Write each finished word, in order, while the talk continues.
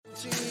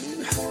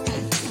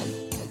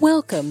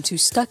Welcome to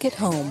Stuck at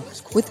Home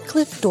with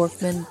Cliff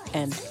Dorfman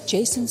and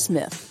Jason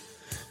Smith.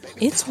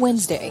 It's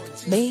Wednesday,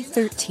 May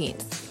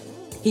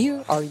 13th.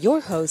 Here are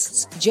your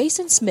hosts,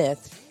 Jason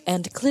Smith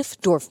and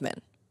Cliff Dorfman.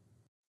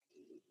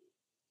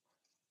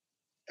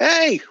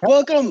 Hey,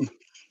 welcome.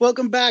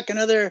 Welcome back.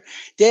 Another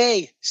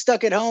day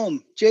stuck at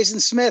home. Jason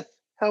Smith,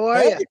 how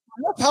are you?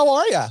 How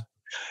are you?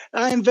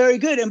 I am very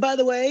good. And by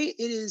the way,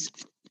 it is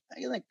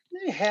like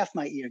maybe half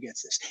my ear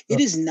gets this.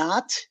 It is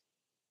not,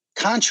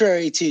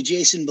 contrary to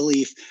Jason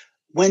belief,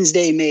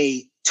 Wednesday,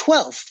 May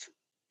 12th.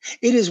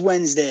 It is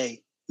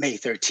Wednesday, May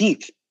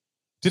 13th.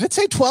 Did it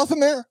say 12 in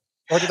there?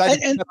 Or did I?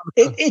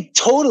 It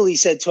totally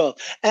said 12.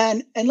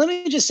 And let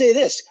me just say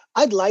this.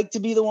 I'd like to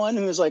be the one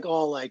who's like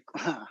all like,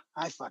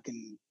 I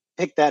fucking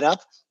picked that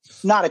up.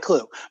 Not a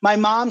clue. My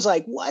mom's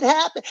like, what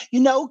happened? You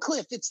know,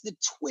 Cliff, it's the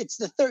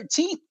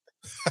 13th.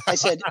 I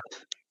said,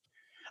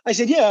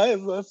 yeah, I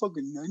knew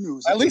it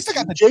was. At least I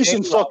got the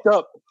Jason fucked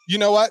up. You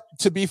know what?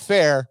 To be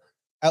fair,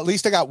 at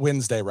least I got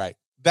Wednesday right.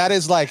 That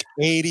is like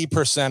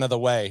 80% of the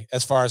way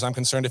as far as I'm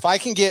concerned. If I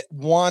can get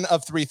one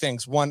of three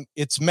things. One,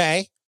 it's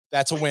May.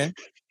 That's a win.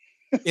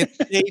 It's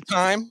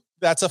daytime.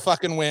 That's a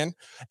fucking win.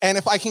 And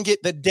if I can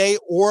get the day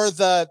or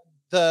the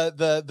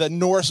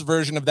Norse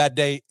version of that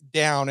day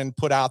down and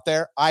put out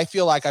there, I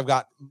feel like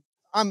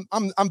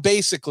I'm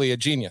basically a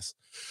genius.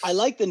 I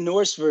like the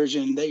Norse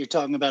version that you're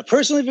talking about.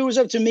 Personally, if it was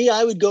up to me,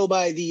 I would go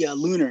by the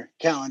lunar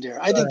calendar.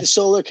 I think the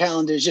solar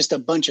calendar is just a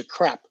bunch of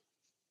crap.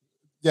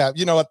 Yeah,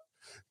 you know what?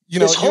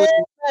 This whole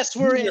mess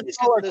we're in. Your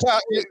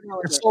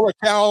solar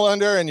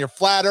calendar and your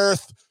flat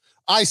Earth.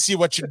 I see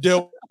what you're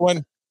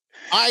doing.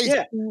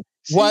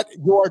 What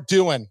you're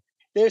doing.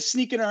 They're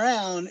sneaking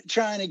around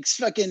trying to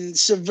fucking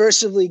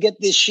subversively get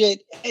this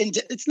shit, and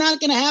it's not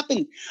going to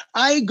happen.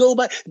 I go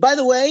by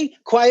the way,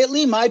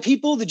 quietly, my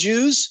people, the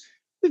Jews,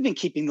 we've been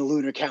keeping the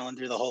lunar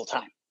calendar the whole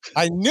time.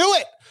 I knew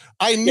it.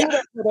 I knew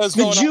that was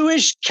going on. The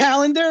Jewish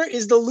calendar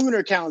is the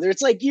lunar calendar.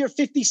 It's like year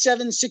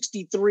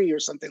 5763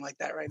 or something like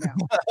that right now.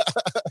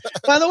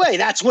 By the way,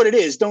 that's what it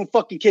is. Don't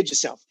fucking kid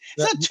yourself.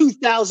 It's not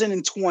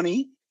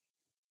 2020.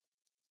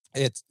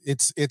 It's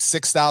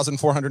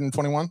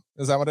 6,421.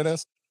 Is that what it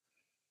is?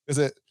 Is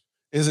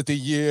it the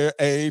year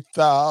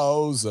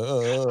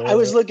 8,000? I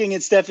was looking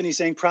at Stephanie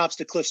saying props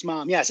to Cliff's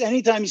mom. Yes,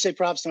 anytime you say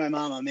props to my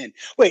mom, I'm in.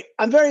 Wait,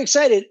 I'm very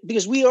excited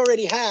because we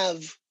already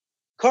have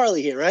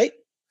Carly here, right?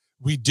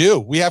 We do.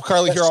 We have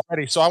Carly here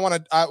already. So I want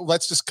to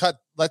let's just cut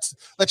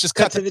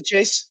to the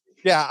chase.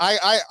 Yeah,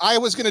 I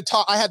was going to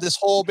talk. I had this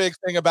whole big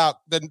thing about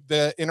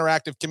the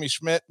interactive Kimmy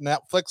Schmidt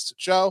Netflix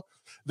show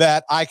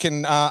that I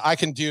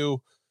can do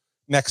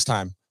next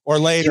time or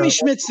later. Kimmy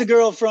Schmidt's the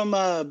girl from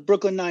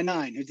Brooklyn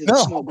Nine-Nine who did the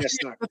small guest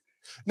star.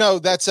 No,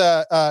 that's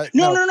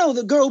no.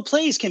 The girl who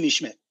plays Kimmy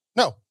Schmidt.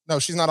 No,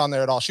 she's not on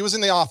there at all. She was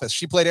in The Office.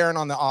 She played Erin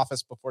on The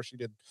Office before she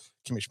did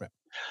Kimmy Schmidt.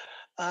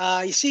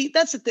 You see,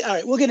 that's the thing. All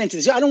right, we'll get into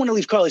this. I don't want to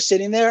leave Carly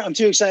sitting there. I'm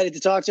too excited to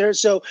talk to her.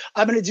 So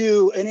I'm going to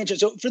do an intro.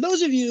 So for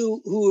those of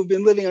you who have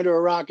been living under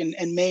a rock and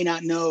may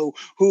not know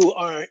who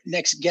our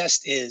next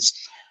guest is,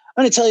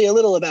 I'm going to tell you a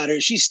little about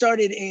her. She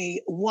started a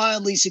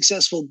wildly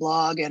successful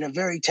blog at a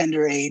very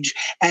tender age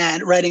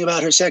and writing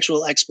about her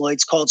sexual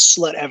exploits called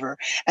Slut Ever.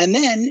 And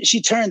then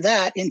she turned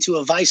that into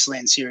a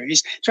Viceland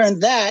series,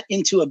 turned that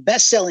into a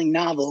best-selling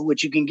novel,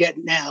 which you can get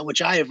now, which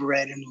I have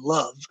read and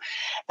love.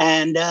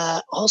 And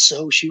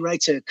also she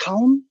writes a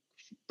column,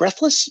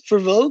 Breathless, for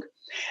Vogue.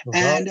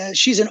 And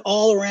she's an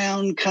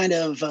all-around kind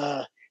of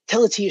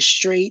tell it to you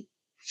straight,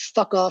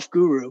 fuck off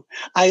guru.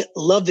 I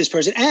love this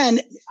person.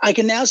 And I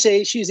can now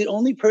say she's the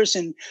only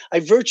person I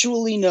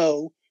virtually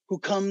know who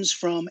comes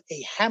from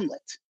a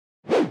hamlet.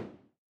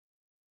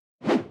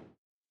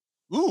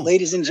 Ooh.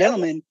 Ladies and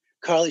gentlemen,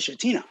 Carly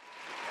Sciortino.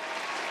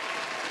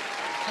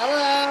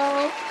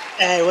 Hello.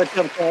 Hey, what's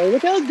up, Carly?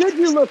 Look how good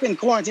you look in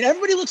quarantine.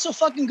 Everybody looks so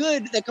fucking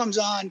good that comes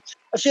on.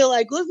 I feel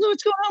like, look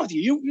what's going on with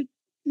you. You're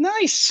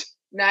nice.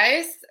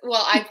 Nice.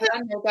 Well, I put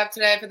on makeup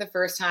today for the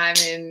first time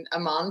in a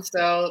month,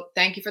 so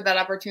thank you for that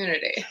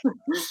opportunity.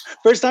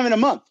 First time in a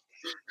month.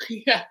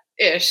 Yeah,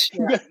 ish.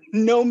 Yeah.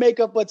 No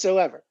makeup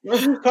whatsoever.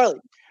 Carly,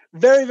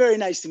 very, very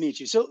nice to meet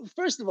you. So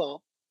first of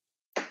all,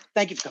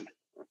 thank you for coming.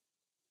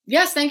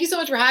 Yes, thank you so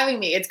much for having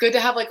me. It's good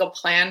to have like a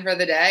plan for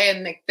the day,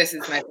 and like, this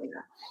is my thing.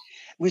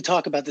 We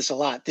talk about this a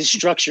lot. This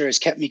structure has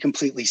kept me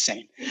completely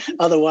sane.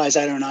 Otherwise,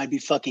 I don't know, I'd be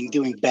fucking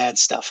doing bad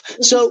stuff.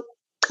 So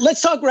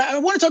let's talk. I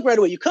want to talk right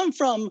away. You come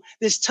from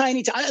this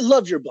tiny. I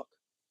love your book.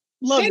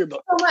 Thank your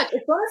book so much.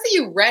 It's honestly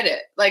you read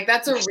it. Like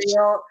that's a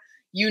real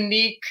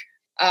unique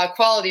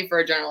quality for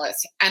a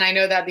journalist, and I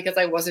know that because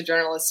I was a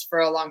journalist for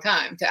a long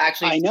time. To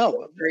actually, I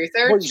know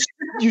research. Well,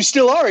 you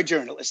still are a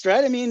journalist,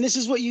 right? I mean, this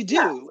is what you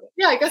do.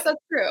 Yeah, I guess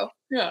that's true.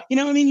 Yeah. You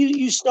know, I mean,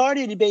 you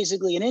started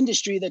basically an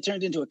industry that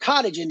turned into a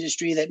cottage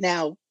industry that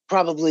now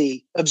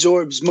probably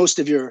absorbs most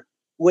of your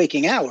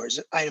waking hours,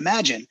 I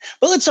imagine.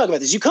 But let's talk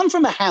about this. You come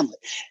from a hamlet.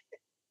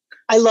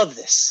 I love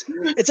this.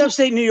 It's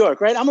upstate New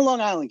York, right? I'm a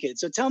Long Island kid.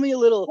 So tell me a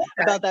little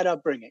about that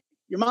upbringing.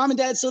 Your mom and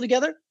dad still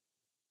together?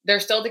 They're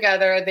still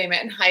together. They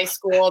met in high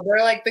school.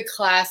 They're like the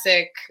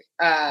classic,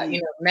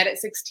 met at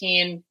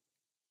 16.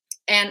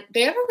 And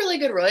they have a really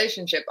good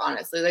relationship,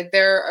 honestly. Like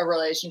they're a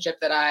relationship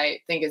that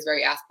I think is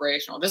very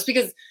aspirational just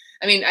because,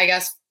 I mean, I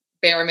guess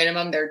bare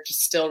minimum, they're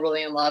just still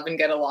really in love and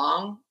get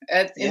along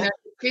in their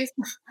case.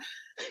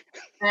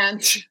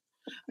 And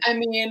I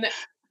mean,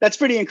 that's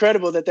pretty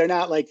incredible that they're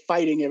not like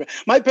fighting.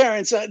 My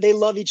parents, they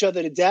love each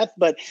other to death,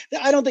 but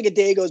I don't think a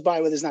day goes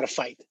by where there's not a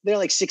fight. They're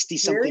like 60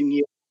 something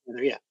years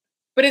older. Yeah.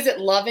 But is it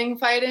loving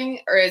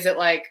fighting or is it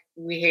like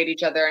we hate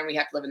each other and we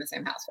have to live in the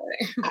same house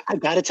fighting? I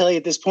got to tell you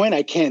at this point,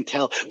 I can't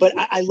tell, but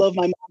I love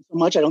my mom so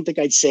much. I don't think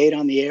I'd say it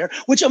on the air,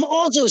 which I'm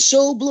also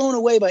so blown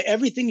away by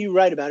everything you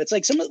write about. It's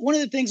like one of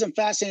the things I'm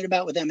fascinated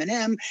about with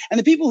Eminem and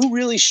the people who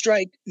really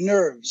strike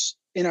nerves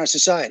in our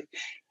society.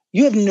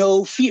 You have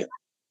no fear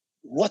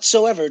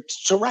whatsoever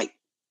to write.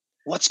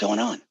 What's going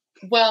on?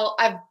 Well,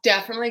 I've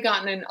definitely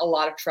gotten in a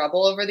lot of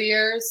trouble over the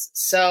years.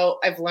 So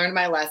I've learned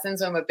my lessons.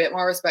 So I'm a bit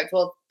more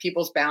respectful of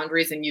people's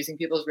boundaries and using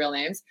people's real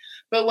names.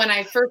 But when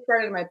I first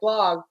started my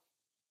blog,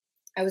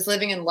 I was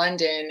living in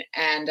London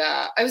and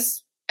I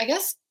was, I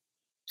guess,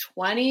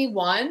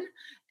 21.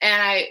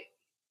 And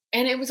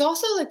it was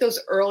also like those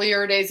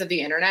earlier days of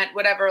the internet,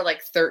 whatever,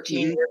 like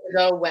 13 years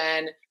ago,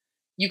 when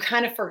you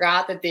kind of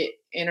forgot that the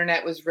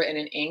internet was written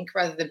in ink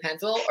rather than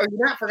pencil, or you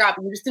not forgot,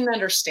 but you just didn't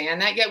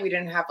understand that yet. We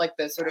didn't have like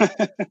the sort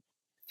of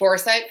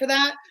foresight for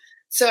that.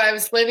 So I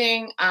was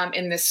living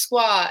in this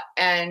squat,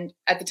 and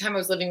at the time I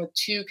was living with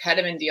 2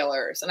 ketamine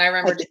dealers. And I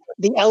remember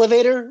the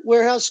elevator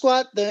warehouse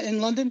squat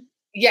in London.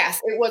 Yes,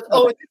 it was. Okay.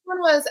 Oh, this one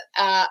was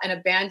an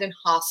abandoned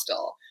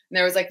hostel, and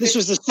there was like this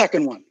was the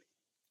second one.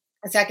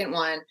 A second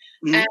one.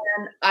 Mm-hmm. And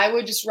I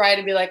would just write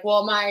and be like,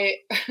 well, my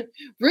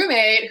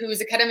roommate, who's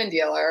a ketamine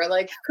dealer,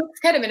 like cooks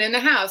ketamine in the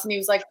house. And he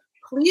was like,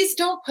 please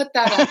don't put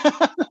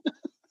that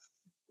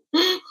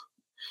on.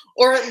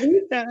 Or at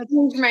least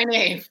change my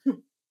name.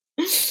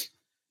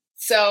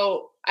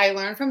 So I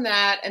learned from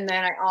that. And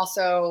then I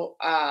also,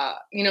 I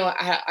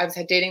was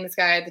dating this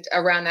guy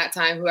around that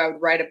time who I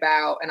would write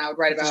about, and I would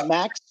write about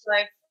Max.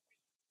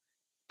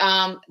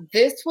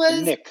 This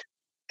was Nick.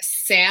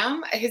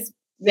 Sam. His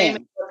name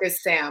in the book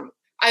is Sam.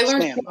 I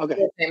learned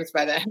names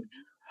by then.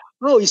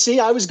 Oh, you see,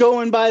 I was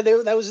going by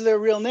that was their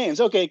real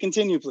names. Okay,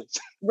 continue, please.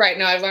 Right.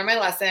 No, I've learned my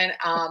lesson.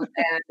 And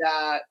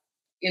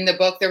in the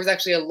book, there was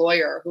actually a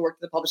lawyer who worked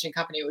at the publishing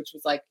company, which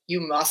was like, you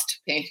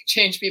must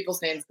change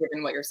people's names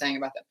given what you're saying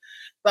about them.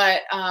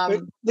 But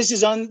this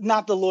is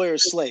not the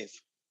lawyer's slave.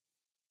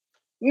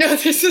 No,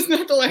 this is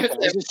not the lawyer's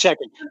slave. Just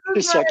checking.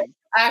 Just checking.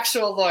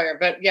 Actual lawyer.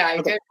 But yeah, I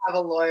did have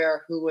a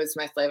lawyer who was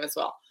my slave as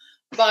well.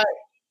 But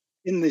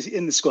in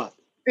the squat.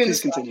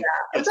 Please continue.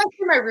 Yeah. It's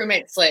actually my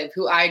roommate's slave,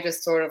 who I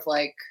just sort of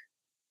like,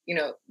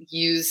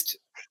 used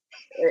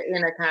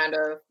in a kind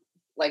of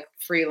like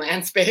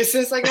freelance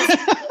basis, I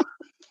guess.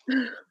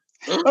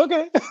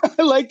 Okay.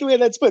 I like the way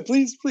that's put.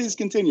 Please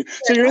continue.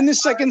 So you're in the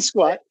second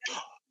squat.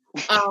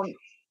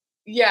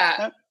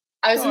 Yeah.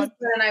 I was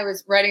and I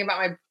was writing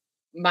about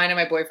mine and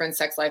my boyfriend's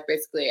sex life,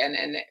 basically. And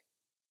it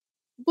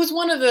was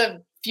one of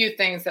the few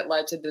things that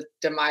led to the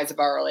demise of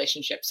our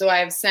relationship. So I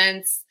have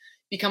since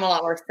become a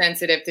lot more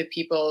sensitive to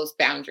people's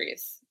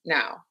boundaries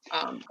now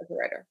as a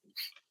writer.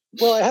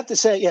 Well, I have to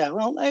say, yeah,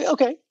 well,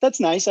 okay, that's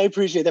nice. I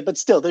appreciate that. But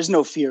still, there's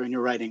no fear in your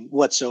writing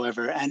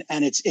whatsoever. And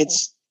it's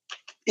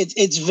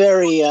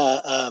very,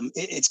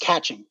 it's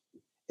catching.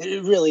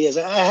 It really is.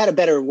 I had a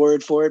better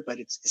word for it, but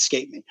it's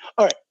escaped me.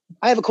 All right.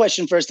 I have a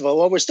question, first of all.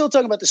 While we're still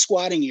talking about the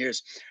squatting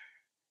years,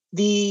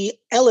 the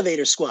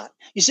elevator squat.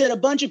 You said a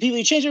bunch of people,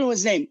 you changed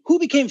everyone's name. Who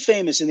became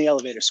famous in the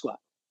elevator squat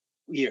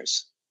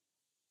years?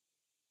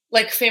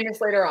 Like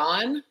famous later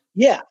on?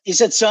 Yeah. You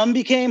said some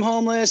became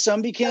homeless,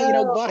 some became,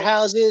 bought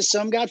houses,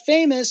 some got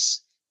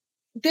famous.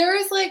 There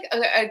is like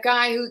a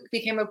guy who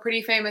became a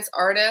pretty famous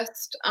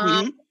artist.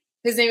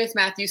 His name is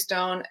Matthew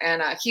Stone,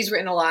 and he's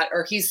written a lot,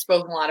 or he's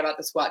spoken a lot about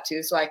the squat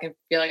too. So I can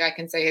feel like I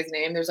can say his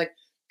name. There's like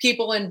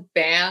people in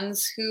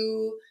bands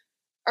who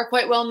are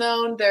quite well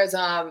known. There's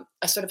a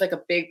sort of like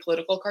a big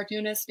political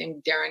cartoonist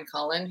named Darren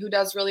Cullen who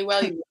does really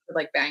well. He works with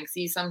like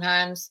Banksy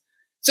sometimes.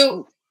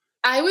 So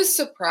I was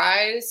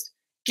surprised.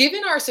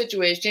 Given our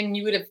situation,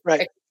 you would have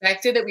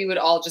expected that we would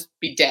all just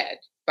be dead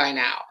by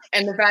now.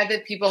 And the fact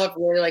that people have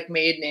really like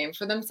made names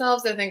for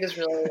themselves, I think is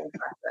really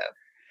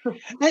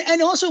impressive.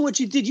 And also what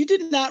you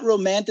did not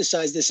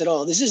romanticize this at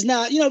all. This is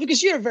not,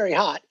 because you're very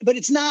hot, but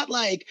it's not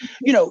like,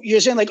 you're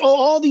saying like, oh,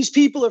 all these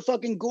people are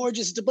fucking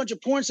gorgeous. It's a bunch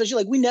of porn stars. You're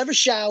like, we never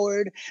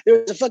showered.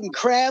 There was a fucking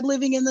crab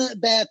living in the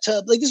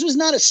bathtub. Like this was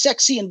not a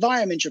sexy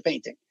environment you're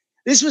painting.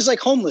 This was like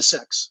homeless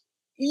sex.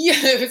 Yeah,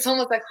 it's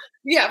almost like,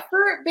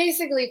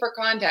 for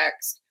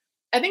context,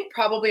 I think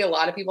probably a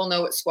lot of people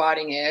know what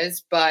squatting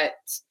is, but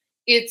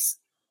it's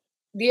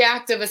the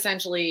act of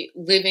essentially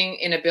living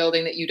in a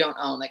building that you don't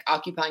own, like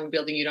occupying a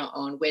building you don't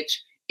own,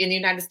 which in the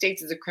United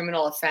States is a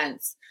criminal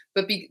offense.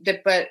 But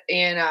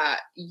in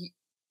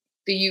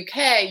the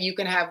UK, you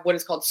can have what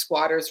is called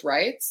squatters'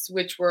 rights,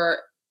 which were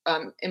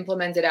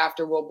implemented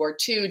after World War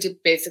II to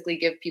basically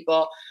give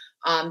people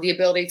the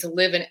ability to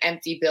live in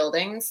empty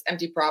buildings,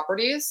 empty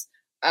properties.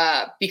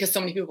 Because so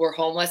many people were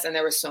homeless and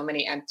there were so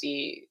many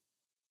empty,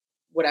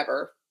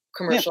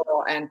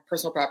 commercial and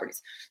personal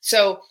properties.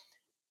 So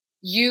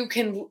you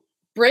can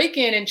break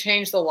in and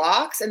change the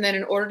locks. And then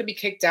in order to be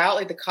kicked out,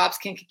 like the cops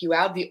can't kick you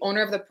out, the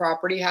owner of the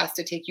property has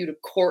to take you to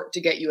court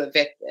to get you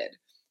evicted.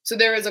 So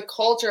there is a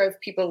culture of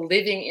people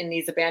living in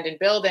these abandoned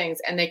buildings,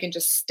 and they can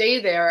just stay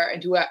there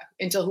and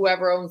until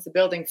whoever owns the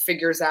building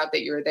figures out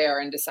that you're there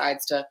and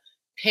decides to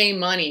pay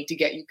money to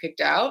get you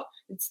kicked out.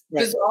 It's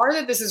bizarre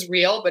that this is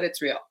real, but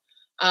it's real.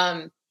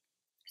 So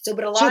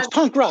it's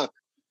punk rock.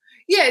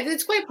 Yeah,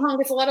 it's quite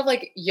punk. It's a lot of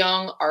like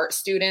young art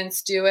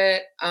students do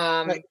it.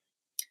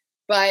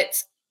 But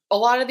a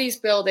lot of these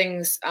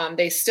buildings,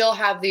 they still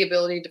have the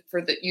ability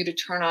for you to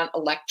turn on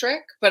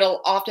electric, but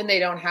often they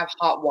don't have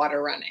hot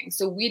water running.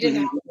 So we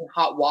didn't have any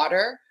hot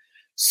water.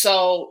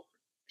 So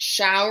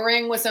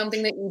showering was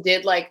something that you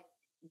did like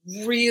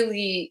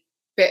really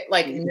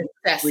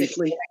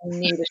necessity. You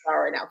need a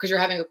shower right now because you're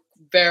having a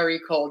very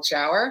cold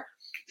shower.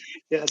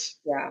 Yes.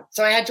 Yeah.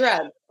 So I had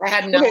dread. I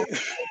had no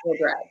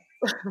dread.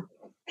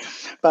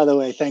 By the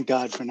way, thank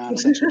God for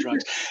non-essential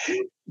drugs.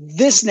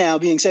 This now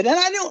being said, and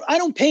I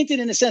don't paint it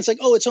in a sense like,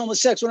 oh, it's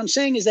homeless sex. What I'm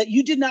saying is that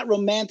you did not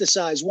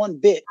romanticize one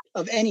bit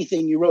of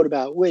anything you wrote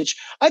about, which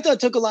I thought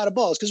took a lot of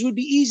balls, because it would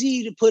be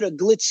easy to put a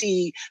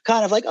glitzy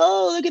kind of like,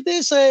 oh, look at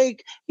this,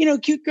 like,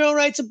 cute girl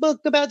writes a book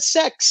about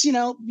sex.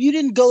 You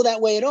didn't go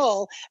that way at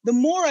all. The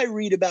more I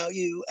read about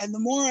you and the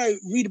more I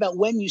read about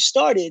when you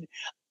started,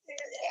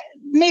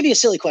 maybe a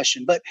silly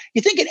question, but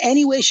you think in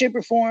any way, shape,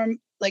 or form,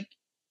 like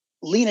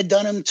Lena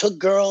Dunham took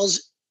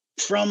girls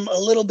from a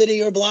little bit of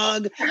your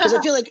blog? Because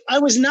I feel like I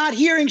was not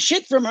hearing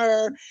shit from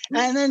her,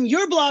 and then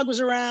your blog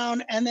was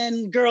around, and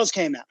then girls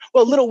came out.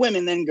 Well, Little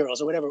Women, then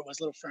girls, or whatever it was,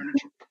 Little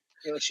Furniture.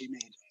 What she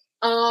made.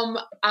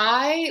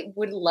 I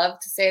would love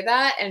to say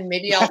that, and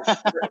maybe I'll start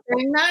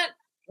saying that.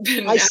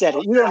 I said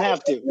it. You don't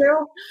have to.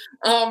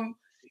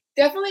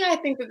 Definitely, I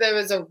think that there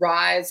was a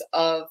rise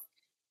of,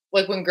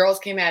 like, when girls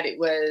came out, it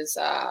was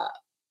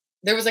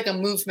there was like a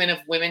movement of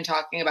women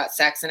talking about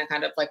sex in a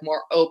kind of like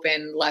more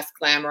open, less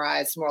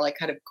glamorized, more like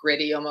kind of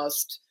gritty,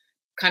 almost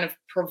kind of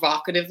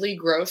provocatively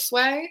gross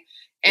way.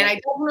 And I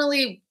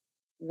definitely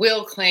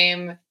will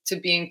claim to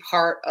being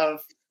part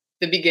of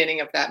the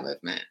beginning of that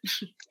movement.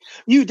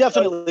 You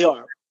definitely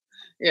are.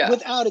 Yeah.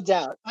 Without a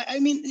doubt. I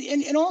mean,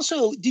 and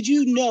also, did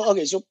you know,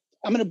 okay, so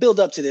I'm going to build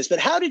up to this, but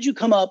how did you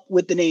come up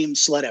with the name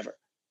Slut Ever?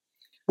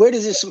 Where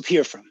does this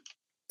appear from?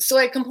 So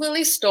I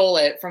completely stole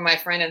it from my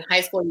friend in high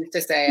school who used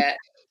to say it.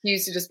 He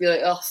used to just be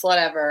like, oh, slut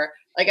ever,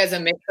 like as a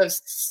mix of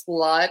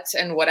slut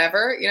and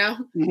whatever,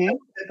 Mm-hmm.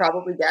 I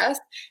probably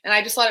guessed. And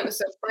I just thought it was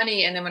so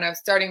funny. And then when I was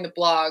starting the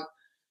blog,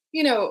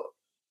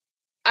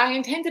 I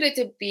intended it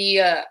to be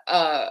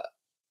a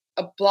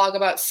blog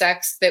about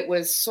sex that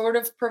was sort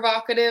of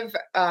provocative,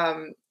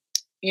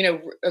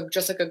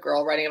 just like a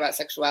girl writing about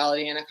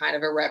sexuality in a kind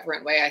of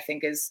irreverent way, I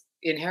think is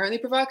inherently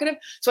provocative.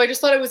 So I just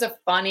thought it was a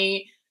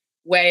funny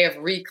way of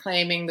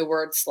reclaiming the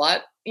word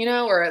slut,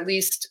 or at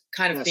least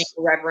kind of being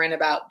irreverent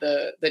about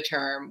the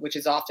term, which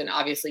is often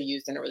obviously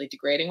used in a really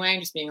degrading way,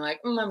 and just being like,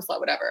 I'm a slut,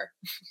 whatever.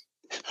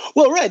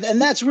 Well, right. And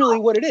that's really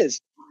what it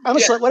is. I'm a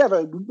slut,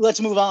 whatever.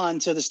 Let's move on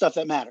to the stuff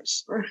that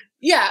matters.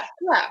 Yeah.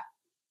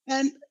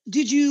 And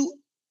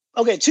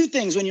two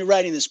things when you're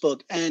writing this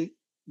book, and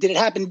did it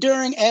happen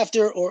during,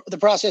 after, or the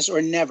process,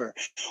 or never?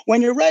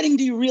 When you're writing,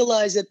 do you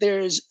realize that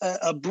there's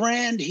a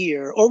brand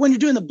here, or when you're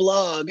doing the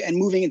blog and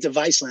moving into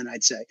Viceland,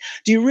 I'd say,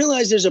 do you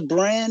realize there's a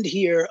brand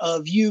here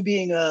of you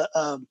being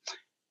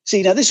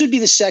see, now this would be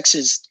the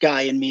sexist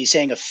guy in me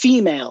saying a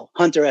female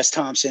Hunter S.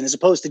 Thompson as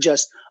opposed to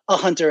just a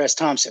Hunter S.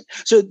 Thompson.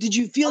 So did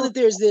you feel that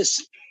there's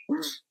this,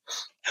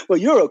 well,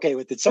 you're okay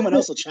with it. Someone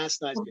else will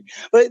chastise you.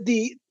 But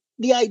the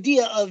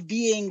idea of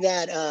being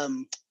that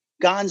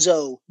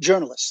gonzo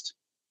journalist.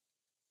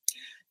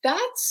 I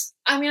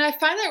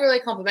find that really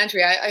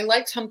complimentary. I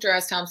liked Hunter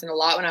S. Thompson a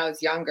lot when I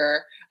was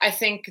younger. I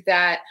think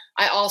that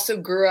I also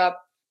grew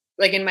up,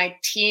 like in my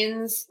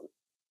teens,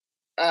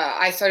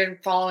 I started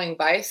following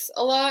Vice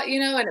a lot,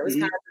 and it was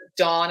kind of the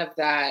dawn of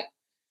that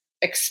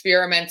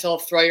experimental,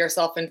 throw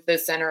yourself into the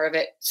center of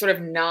it, sort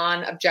of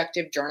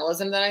non-objective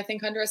journalism that I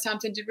think Hunter S.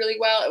 Thompson did really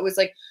well. It was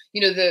like,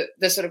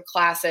 the sort of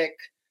classic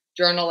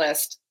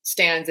journalist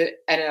stands at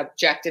an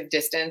objective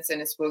distance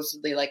and is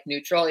supposedly like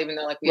neutral, even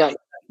though like we know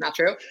that's not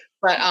true.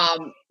 But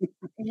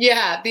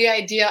the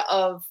idea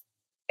of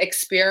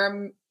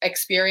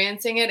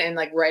experiencing it and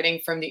like writing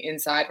from the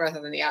inside rather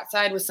than the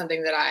outside was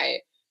something that I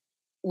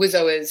was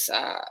always,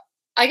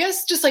 I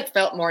guess, just like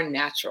felt more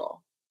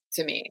natural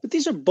to me. But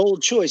these are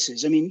bold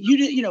choices. I mean,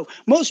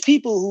 most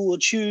people who will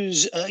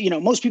choose,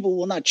 most people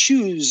will not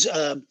choose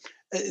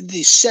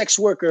the sex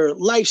worker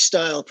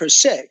lifestyle per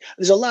se.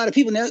 There's a lot of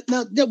people now,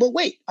 but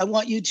wait, I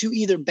want you to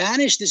either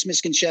banish this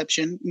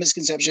misconception,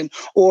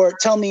 or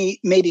tell me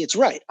maybe it's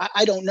right.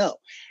 I don't know.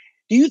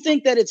 Do you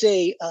think that it's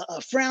a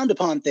frowned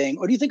upon thing,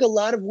 or do you think a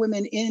lot of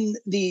women in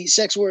the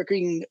sex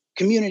working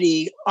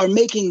community are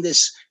making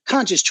this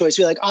conscious choice?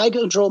 Be like, I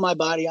control my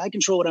body. I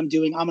control what I'm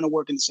doing. I'm going to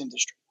work in this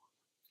industry.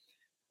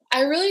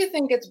 I really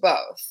think it's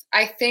both.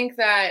 I think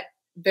that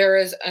there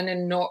is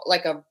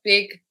a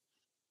big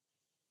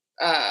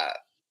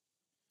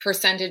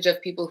percentage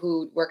of people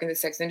who work in the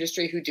sex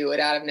industry who do it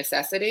out of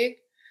necessity.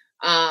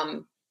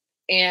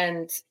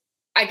 And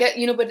I get,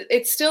 but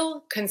it's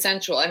still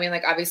consensual. I mean,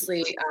 like,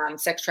 obviously,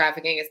 sex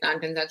trafficking is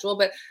non-consensual,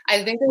 but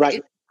I think that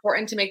it's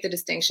important to make the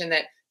distinction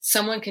that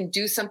someone can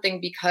do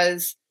something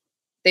because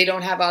they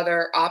don't have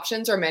other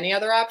options or many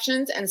other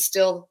options and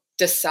still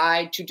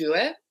decide to do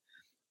it.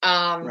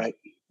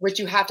 Which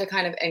you have to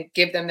kind of and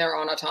give them their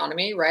own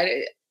autonomy,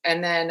 right?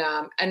 And then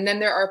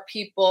there are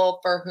people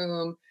for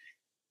whom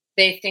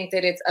they think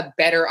that it's a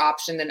better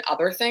option than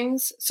other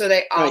things, so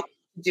they opt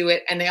to do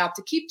it, and they opt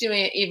to keep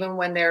doing it even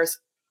when there's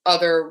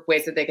other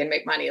ways that they can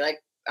make money. Like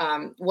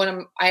I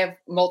have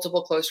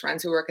multiple close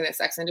friends who work in the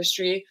sex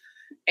industry,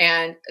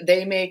 and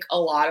they make a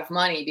lot of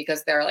money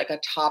because they're like a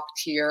top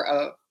tier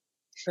of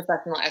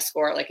professional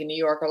escort, like in New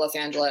York or Los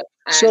Angeles.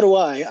 And so do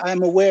I.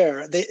 I'm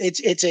aware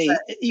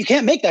that you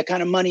can't make that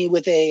kind of money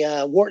with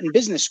a Wharton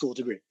Business School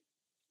degree.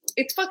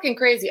 It's fucking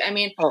crazy. I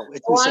mean,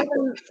 it's a lot of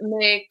them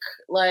make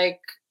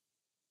like,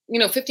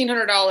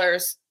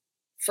 $1,500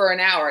 for an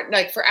hour,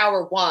 like for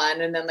hour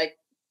one, and then like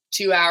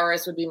 2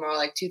 hours would be more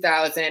like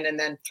 2,000, and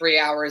then 3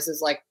 hours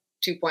is like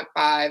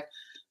 2.5.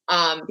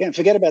 And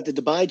forget about the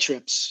Dubai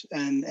trips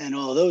and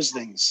all those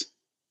things.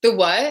 The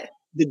what?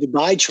 The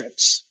Dubai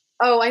trips.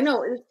 Oh, I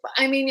know.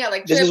 I mean, yeah,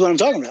 like this is what I'm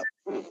talking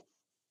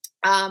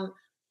about.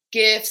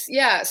 Gifts,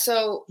 yeah.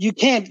 So you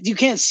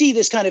can't see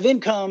this kind of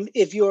income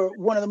if you're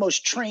one of the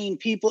most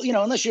trained people,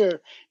 unless you're,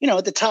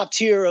 at the top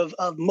tier of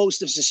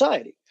most of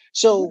society.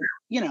 So,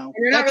 you're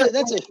not really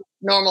that's a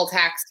normal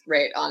tax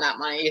rate on that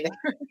money either.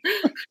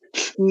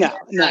 No.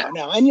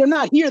 And you're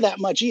not here that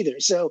much either.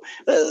 So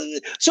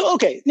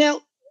okay.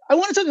 Now, I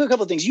want to talk about a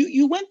couple of things.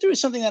 You went through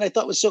something that I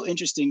thought was so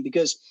interesting,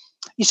 because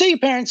you say your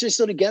parents are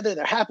still together.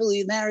 They're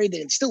happily married.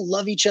 They still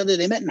love each other.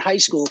 They met in high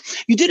school.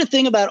 You did a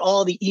thing about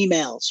all the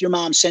emails your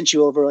mom sent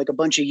you over like a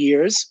bunch of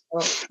years,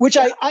 which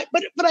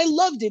but I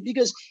loved it,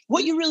 because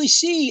what you really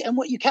see and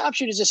what you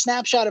captured is a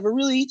snapshot of a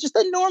really just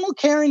a normal,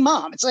 caring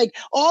mom. It's like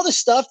all the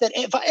stuff that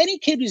if any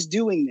kid was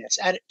doing this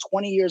at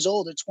 20 years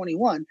old or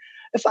 21,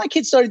 if my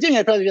kid started doing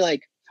it, I'd probably be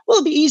like, well,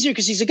 it'd be easier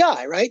because he's a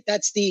guy, right?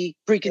 That's the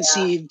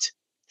preconceived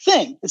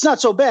thing. It's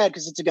not so bad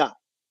because it's a guy.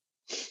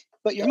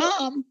 But your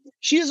mom,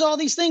 she has all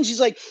these things. She's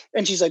like,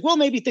 well,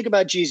 maybe think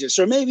about Jesus,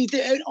 or maybe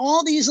and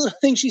all these little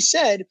things she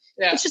said.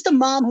 Yeah. It's just a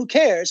mom who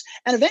cares.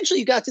 And eventually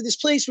you got to this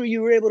place where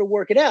you were able to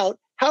work it out.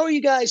 How are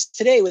you guys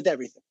today with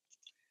everything?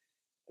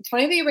 It's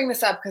funny that you bring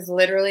this up, because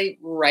literally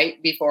right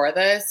before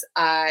this,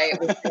 I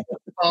was in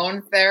a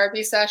phone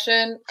therapy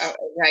session.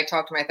 I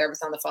talk to my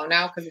therapist on the phone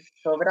now because of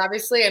COVID,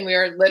 obviously. And we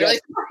are literally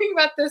talking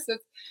about this.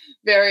 It's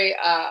very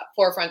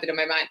forefronted in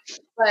my mind.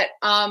 But,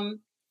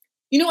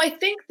 I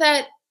think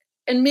that,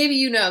 and maybe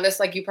you know this,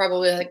 like you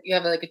probably you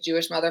have like a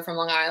Jewish mother from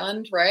Long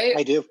Island, right?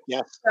 I do,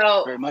 yeah.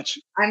 So very much.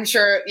 I'm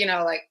sure,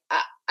 like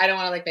I don't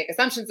want to like make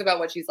assumptions about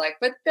what she's like,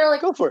 but they're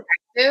like go for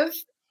protective.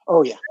 It.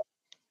 Oh yeah,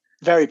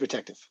 very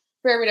protective.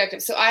 Very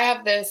protective. So I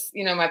have this,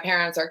 my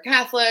parents are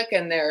Catholic,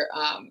 and they're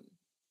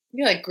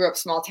like grew up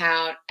small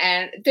town,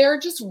 and they're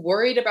just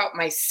worried about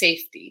my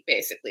safety,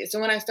 basically.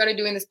 So when I started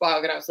doing this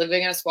blog and I was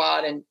living in a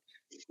squad and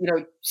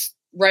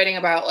writing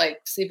about like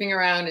sleeping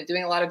around and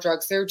doing a lot of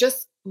drugs, they're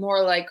just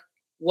more like,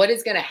 what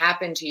is going to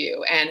happen to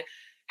you? And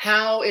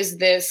how is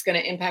this going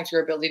to impact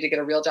your ability to get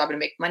a real job and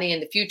make money in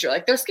the future?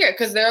 Like, they're scared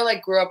because they're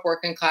like grew up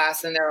working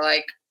class, and they're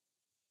like,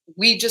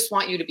 we just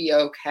want you to be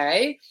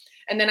okay.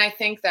 And then I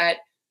think that,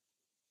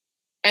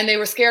 and they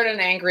were scared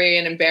and angry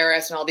and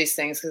embarrassed and all these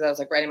things because I was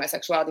like writing my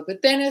sexuality.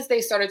 But then as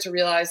they started to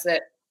realize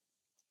that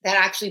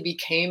actually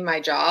became my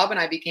job and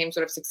I became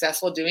sort of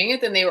successful doing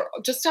it, then they were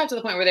just got to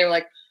the point where they were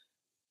like,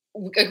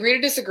 agree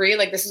to disagree.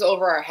 Like, this is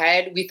over our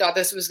head. We thought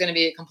this was going to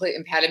be a complete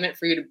impediment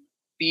for you to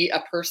be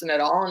a person at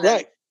all. And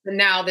then,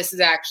 now this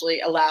is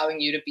actually allowing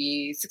you to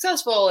be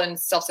successful and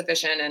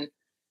self-sufficient.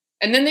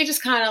 And then they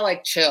just kind of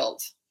like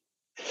chilled.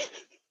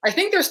 I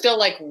think they're still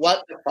like,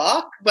 what the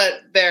fuck? But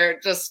they're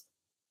just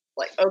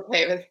like,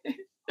 okay with it.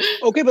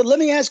 Okay, but let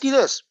me ask you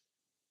this.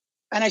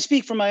 And I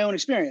speak from my own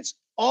experience.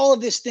 All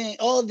of this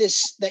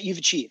that you've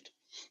achieved,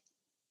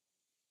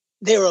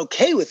 they're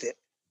okay with it.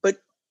 But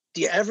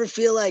do you ever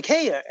feel like,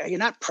 hey, are you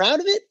not proud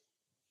of it?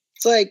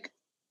 It's like,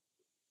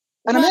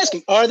 and I'm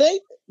asking, are they?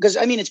 Because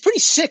I mean, it's pretty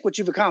sick what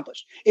you've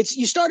accomplished.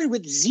 You started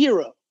with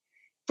zero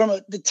from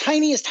the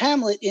tiniest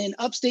hamlet in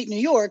upstate New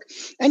York,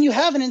 and you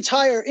have an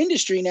entire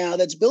industry now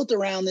that's built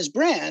around this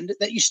brand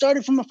that you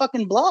started from a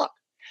fucking blog.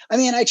 I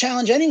mean, I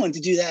challenge anyone to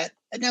do that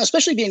now,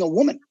 especially being a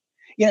woman,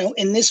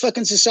 in this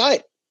fucking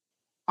society,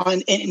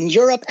 in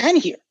Europe and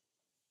here.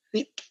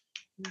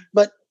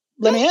 But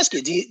let me ask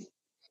you, do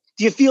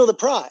you feel the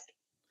pride,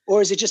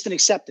 or is it just an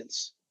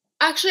acceptance?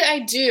 Actually, I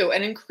do.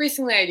 And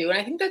increasingly I do. And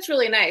I think that's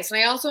really nice. And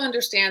I also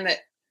understand that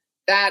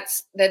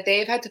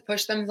they've had to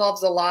push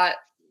themselves a lot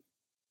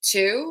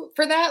too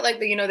for that. Like,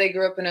 they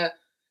grew up in a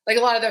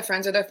lot of their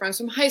friends are their friends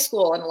from high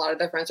school, and a lot of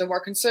their friends are more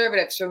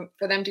conservative. So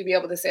for them to be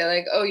able to say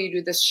like, oh, you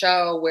do this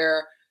show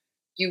where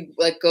you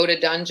like go to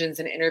dungeons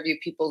and interview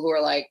people who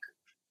are like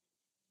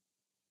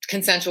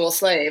consensual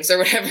slaves or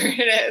whatever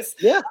it is.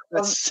 Yeah.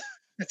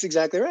 That's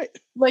exactly right.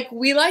 Like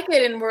we like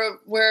it, and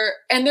we're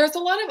and there's a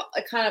lot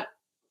of kind of,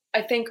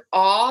 I think,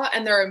 awe,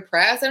 and they're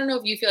impressed. I don't know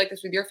if you feel like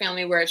this with your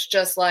family, where it's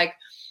just like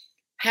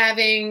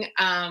having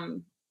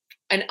an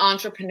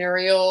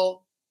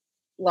entrepreneurial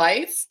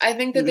life. I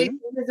think that they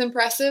think is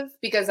impressive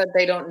because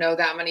they don't know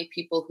that many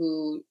people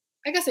who,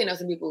 I guess they know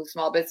some people who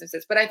small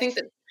businesses, but I think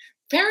that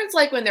parents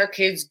like when their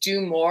kids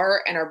do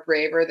more and are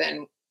braver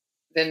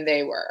than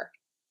they were.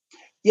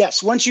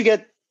 Yes, once you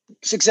get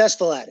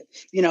successful at it,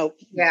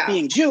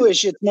 being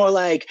Jewish, it's more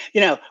like,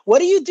 what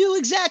do you do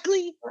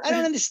exactly? I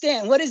don't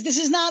understand. This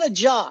is not a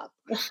job.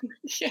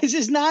 This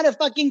is not a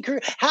fucking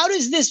career. How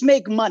does this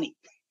make money?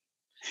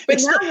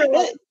 But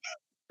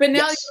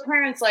now your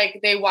parents, like,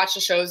 they watch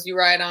the shows you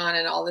write on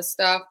and all this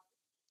stuff.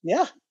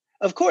 Yeah,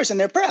 of course. And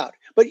they're proud.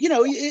 But,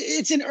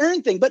 it's an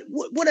earned thing. But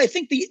what I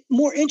think the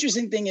more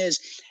interesting thing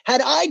is,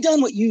 had I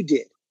done what you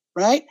did,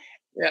 right?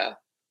 Yeah.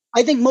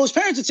 I think most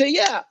parents would say,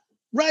 yeah,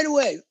 right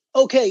away.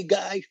 Okay,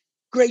 guy,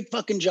 great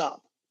fucking job.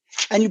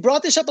 And you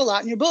brought this up a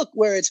lot in your book,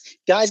 where it's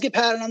guys get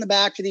patted on the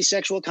back for these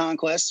sexual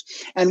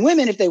conquests, and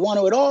women, if they want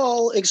to at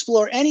all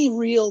explore any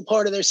real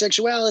part of their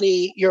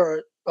sexuality,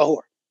 you're a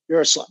whore.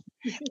 You're a slut.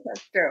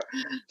 That's true.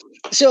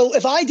 So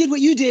if I did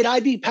what you did,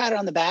 I'd be patted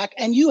on the back,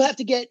 and you have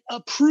to get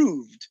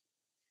approved.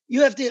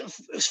 You have to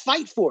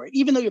fight for it,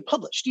 even though you're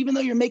published, even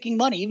though you're making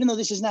money, even though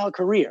this is now a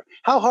career.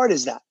 How hard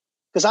is that?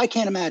 Because I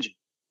can't imagine.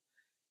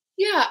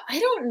 Yeah, I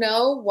don't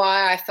know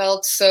why I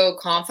felt so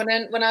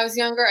confident when I was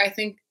younger. I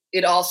think a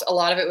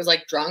lot of it was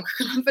like drunk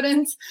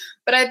confidence,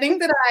 but I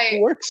think that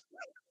it works.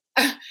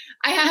 I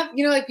have,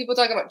 like people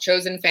talk about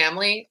chosen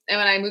family. And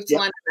when I moved to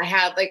London,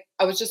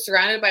 I was just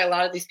surrounded by a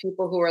lot of these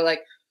people who were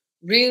like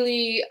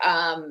really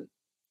kind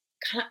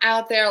of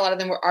out there. A lot of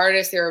them were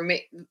artists. They were,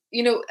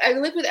 I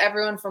lived with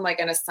everyone from like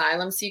an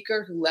asylum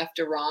seeker who left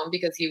Iran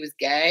because he was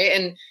gay.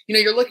 And,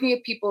 you're looking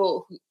at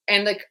people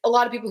and like a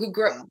lot of people who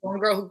grew up, one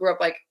girl who grew up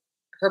like,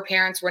 her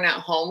parents were now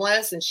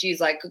homeless and she's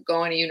like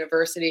going to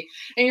university,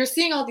 and you're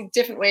seeing all these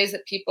different ways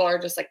that people are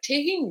just like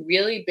taking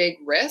really big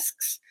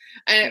risks.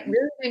 And it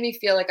really made me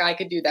feel like I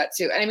could do that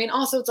too. And I mean,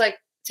 also it's like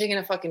taking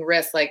a fucking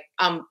risk. Like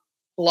I'm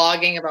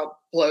blogging about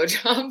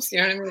blowjobs, you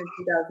know what I mean?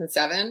 In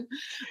 2007.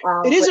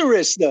 It is a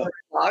risk though.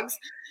 Blogs.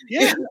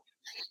 Yeah.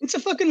 It's a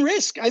fucking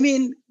risk. I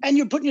mean, and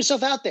you're putting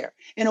yourself out there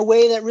in a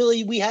way that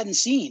really we hadn't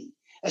seen,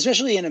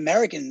 especially in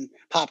American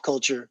pop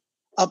culture.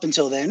 Up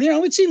until then,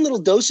 we'd seen little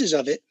doses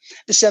of it.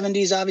 The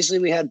 70s, obviously,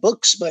 we had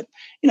books, but,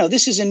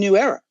 this is a new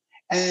era.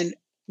 And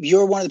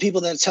you're one of the people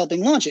that's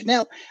helping launch it.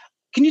 Now,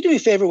 can you do me a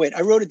favor? Wait,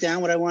 I wrote it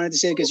down what I wanted to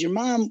say, because your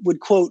mom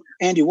would quote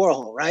Andy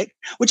Warhol, right?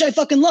 Which I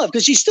fucking love,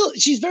 because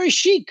she's very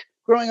chic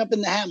growing up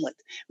in the Hamlet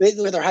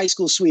with her high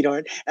school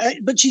sweetheart.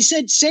 But she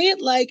said, say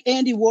it like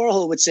Andy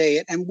Warhol would say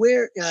it. And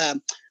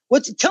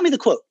tell me the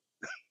quote,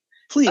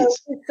 please. Oh,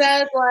 she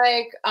said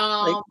like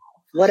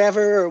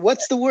whatever, or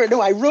what's the word?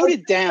 No, I wrote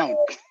it down.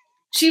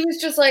 She was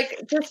just say,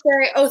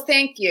 oh,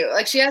 thank you.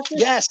 Like she has to.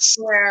 Yes.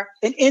 Where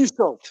an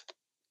insult.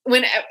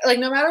 When like,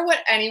 no matter what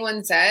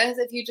anyone says,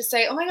 if you just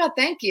say, oh my God,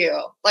 thank you.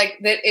 Like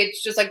that,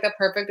 it's just like the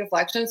perfect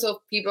reflection. So if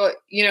people,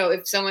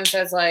 if someone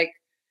says like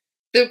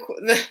the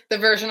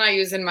version I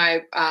use in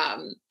my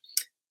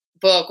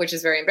book, which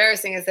is very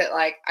embarrassing, is that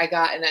like, I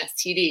got an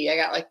STD. I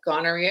got like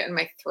gonorrhea in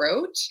my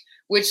throat,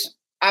 which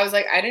I was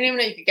like, I didn't even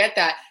know you could get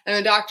that. And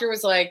the doctor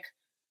was like,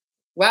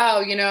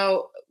 wow,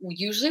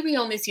 usually we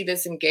only see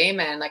this in gay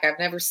men. Like I've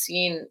never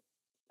seen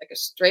like a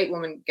straight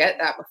woman get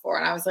that before.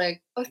 And I was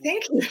like, oh,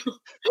 thank you.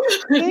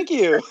 Thank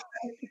you.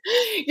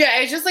 Yeah.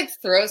 It just like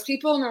throws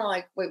people and they're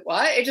like, wait,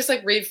 what? It just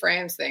like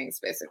reframes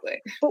things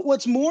basically. But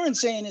what's more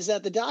insane is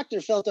that the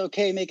doctor felt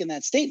okay making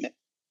that statement,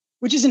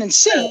 which is an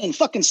insane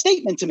fucking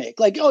statement to make.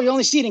 Like, oh, you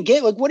only see it in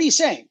gay. Like, what are you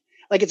saying?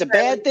 Like it's a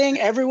bad thing.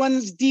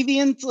 Everyone's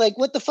deviant. Like,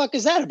 what the fuck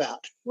is that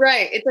about?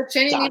 Right. It's like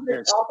shaming,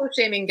 it's also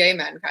shaming gay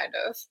men kind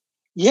of.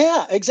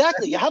 Yeah,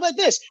 exactly. How about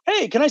this?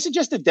 Hey, can I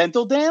suggest a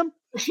dental dam?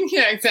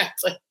 Yeah,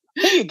 exactly.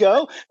 There you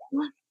go.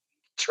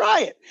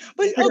 Try it.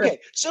 But okay,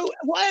 so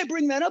why I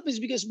bring that up is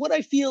because what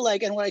I feel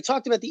like, and when I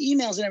talked about the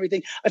emails and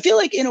everything, I feel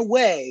like in a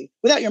way,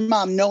 without your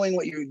mom knowing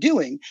what you're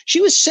doing, she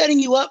was setting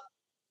you up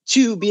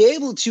to be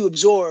able to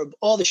absorb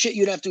all the shit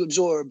you'd have to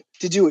absorb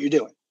to do what you're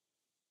doing.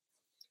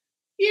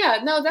 Yeah,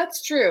 no,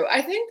 that's true.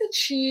 I think that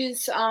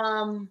she's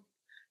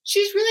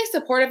really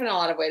supportive in a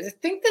lot of ways. I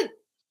think that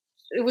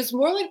it was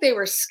more like they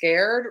were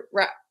scared,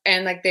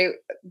 and like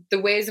the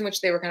ways in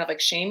which they were kind of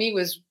like shamey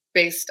was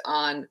based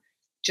on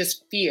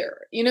just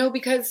fear,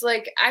 because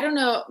like, I don't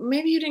know,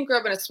 maybe you didn't grow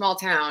up in a small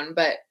town,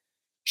 but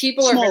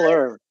people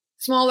are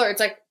smaller. It's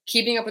like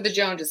keeping up with the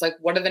Joneses. Like,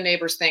 what do the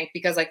neighbors think?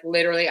 Because like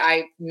literally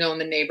I've known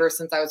the neighbors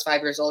since I was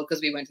 5 years old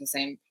because we went to the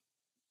same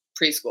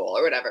preschool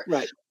or whatever.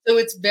 Right. So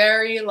it's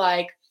very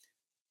like,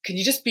 can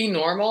you just be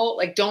normal?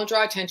 Like, don't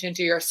draw attention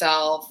to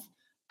yourself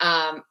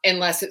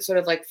unless it's sort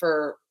of like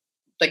for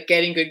like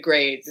getting good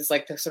grades is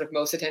like the sort of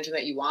most attention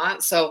that you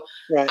want. So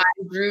I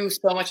drew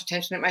so much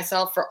attention at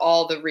myself for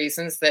all the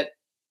reasons that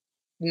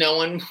no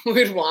one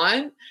would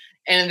want.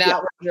 And that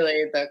was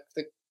really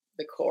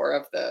the core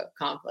of the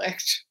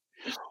conflict.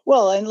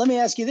 Well, and let me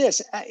ask you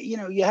this.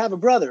 You have a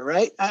brother,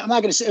 right? I'm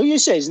not going to say, you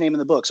say his name in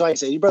the book. So I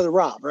say your brother,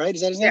 Rob, right?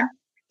 Is that his name?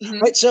 Mm-hmm.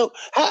 Right. So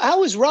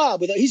how is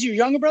Rob? He's your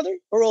younger brother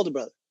or older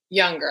brother?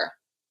 Younger.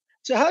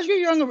 So how's your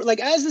younger, like,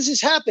 as this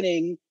is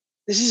happening,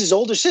 this is his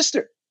older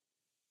sister.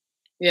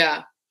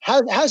 Yeah.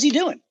 How's he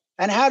doing?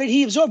 And how did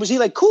he absorb? Was he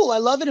like, cool, I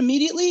love it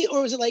immediately?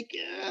 Or was it like,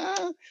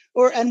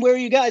 and where are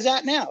you guys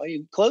at now? Are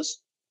you close?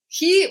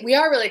 We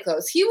are really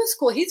close. He was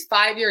cool. He's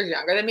 5 years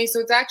younger than me.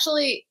 So it's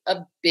actually a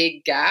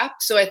big gap.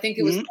 So I think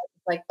it was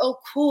like, oh,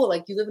 cool.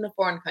 Like you live in a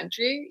foreign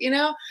country,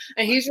 and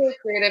he's really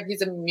creative.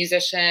 He's a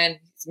musician.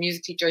 He's a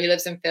music teacher. He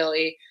lives in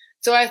Philly.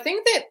 So I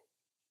think that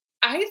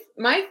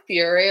my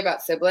theory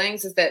about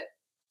siblings is that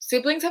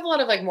siblings have a lot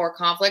of like more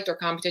conflict or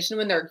competition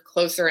when they're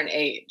closer in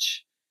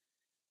age.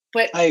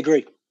 But I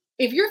agree.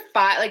 If you're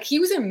 5, like he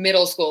was in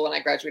middle school when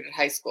I graduated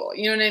high school,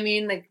 you know what I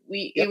mean? Like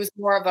it was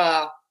more of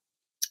a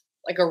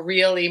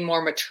really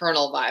more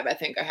maternal vibe I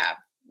think I have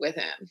with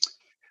him.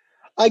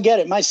 I get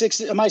it. My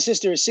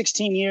sister is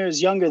 16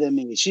 years younger than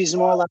me. She's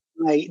more like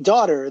my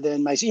daughter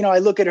than I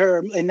look at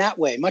her in that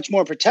way, much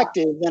more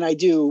protective than I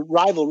do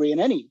rivalry in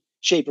any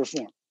shape or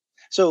form.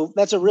 So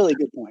that's a really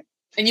good point.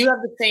 And you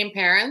have the same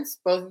parents,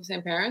 both of the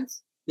same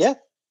parents? Yeah.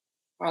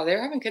 Wow,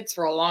 they're having kids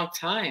for a long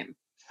time.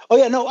 Oh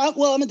yeah, no.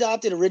 I'm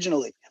adopted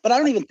originally, but I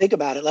don't even think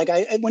about it. Like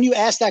when you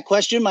asked that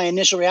question, my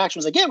initial reaction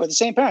was like, "Yeah, we're the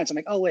same parents." I'm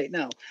like, "Oh wait,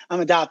 no, I'm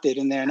adopted,"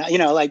 and then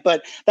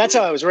but that's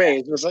how I was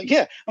raised. It was like,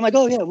 yeah, I'm like,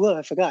 "Oh yeah, well,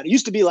 I forgot." It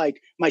used to be like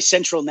my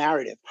central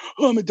narrative.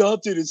 Oh, I'm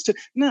adopted.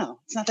 No,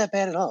 it's not that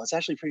bad at all. It's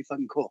actually pretty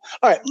fucking cool.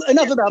 All right,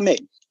 enough about me.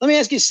 Let me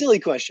ask you a silly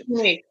question.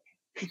 Me.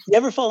 You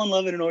ever fall in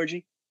love in an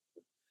orgy?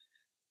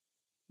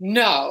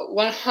 No,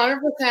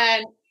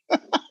 100%.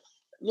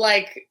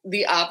 Like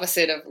the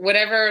opposite of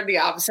whatever the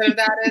opposite of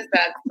that is.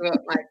 That's what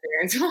my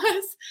experience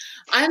was.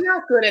 I'm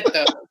not good at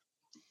those.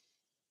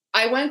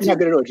 Not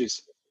good at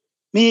orgies.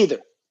 Me either.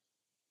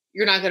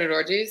 You're not good at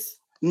orgies?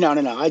 No.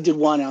 I did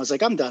one. And I was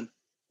like, I'm done.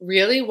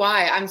 Really?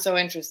 Why? I'm so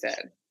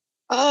interested.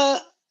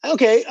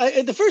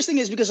 Okay. The first thing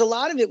is because a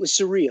lot of it was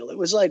surreal. It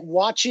was like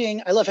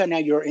watching. I love how now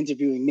you're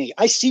interviewing me.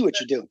 I see what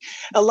you're doing.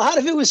 A lot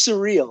of it was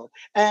surreal,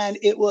 and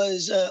it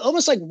was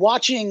almost like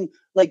watching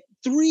like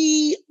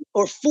 3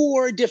 or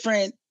 4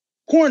 different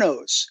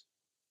pornos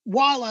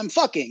while I'm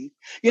fucking,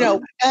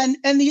 and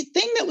the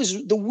thing that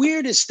was the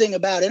weirdest thing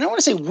about it, and I want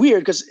to say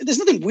weird because there's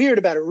nothing weird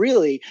about it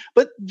really,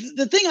 but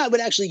the thing I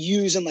would actually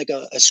use in like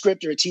a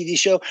script or a TV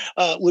show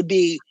would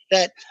be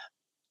that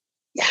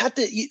you have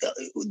to,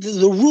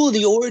 the rule of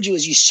the orgy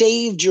was you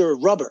saved your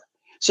rubber.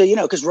 So,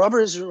 because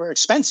rubbers were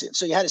expensive.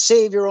 So you had to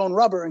save your own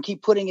rubber and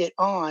keep putting it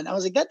on. I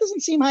was like, that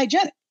doesn't seem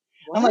hygienic.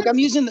 What? I'm like, I'm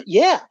using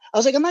I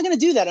was like, I'm not going to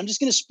do that. I'm just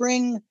going to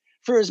spring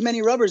for as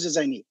many rubbers as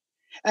I need.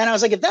 And I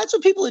was like, if that's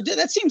what people do,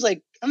 that seems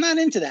like I'm not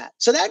into that.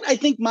 So that I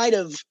think might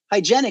have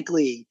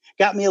hygienically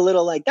got me a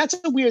little like, that's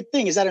a weird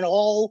thing. Is that an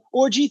all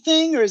orgy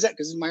thing? Or is that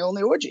because it's my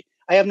only orgy?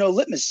 I have no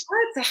litmus.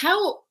 What?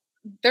 How?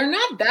 They're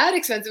not that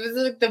expensive. It's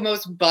like the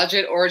most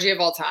budget orgy of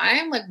all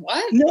time. Like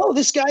what? No,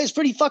 this guy is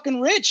pretty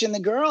fucking rich. And the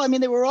girl, I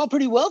mean, they were all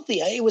pretty wealthy.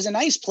 It was a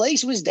nice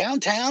place. It was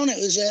downtown. It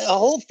was a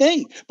whole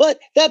thing. But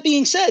that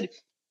being said,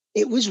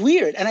 it was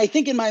weird. And I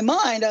think in my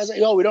mind, I was like,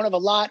 oh, we don't have a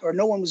lot, or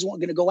no one was going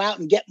to go out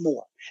and get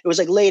more. It was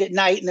like late at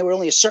night and there were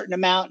only a certain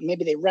amount and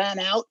maybe they ran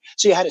out.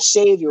 So you had to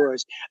save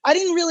yours. I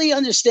didn't really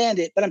understand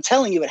it, but I'm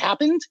telling you, it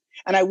happened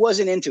and I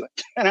wasn't into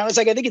it. And I was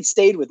like, I think it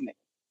stayed with me.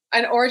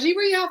 An orgy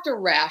where you have to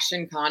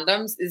ration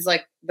condoms is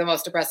like the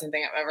most depressing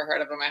thing I've ever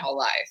heard of in my whole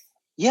life.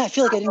 Yeah, I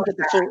feel like I didn't get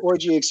the full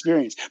orgy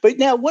experience. But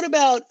now what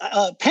about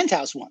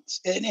penthouse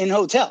ones in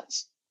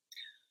hotels?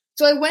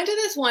 So I went to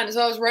this one.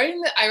 So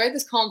I read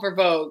this column for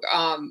Vogue.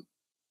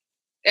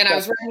 And I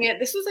was writing it.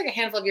 This was like a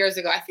handful of years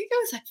ago. I think it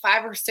was like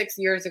 5 or 6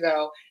 years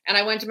ago. And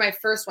I went to my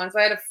first one. So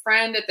I had a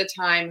friend at the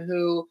time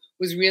who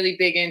was really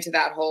big into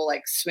that whole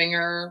like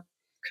swinger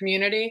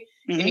community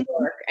in New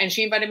York. And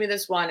she invited me to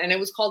this one. And it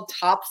was called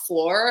Top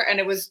Floor. And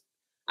it was,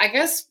 I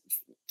guess,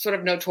 sort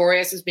of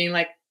notorious as being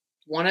like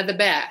one of the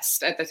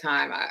best at the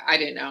time. I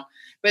didn't know.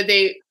 But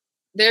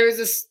there was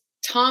this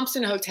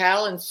Thompson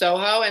Hotel in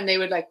Soho. And they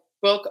would like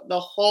book the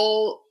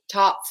whole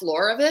top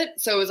floor of it.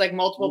 So it was like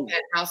multiple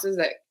penthouses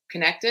that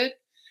connected.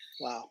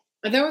 Wow.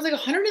 And there was like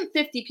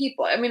 150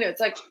 people. I mean,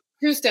 it's like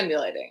too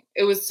stimulating.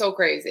 It was so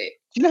crazy.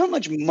 Do you know how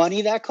much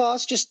money that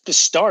costs? Just the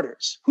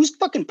starters. Who's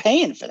fucking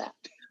paying for that?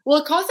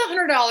 Well, it costs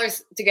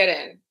 $100 to get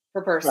in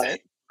per person.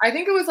 Right. I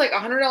think it was like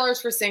 $100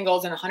 for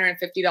singles and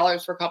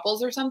 $150 for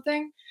couples or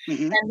something.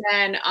 And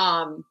then,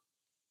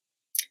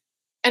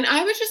 and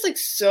I was just like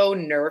so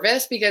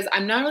nervous because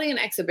I'm not really an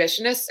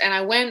exhibitionist. And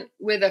I went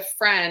with a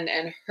friend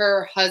and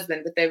her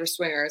husband, but they were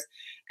swingers.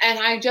 And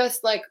I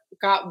just like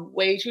got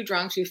way too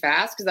drunk too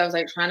fast because I was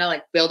like trying to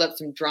like build up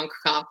some drunk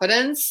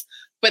confidence.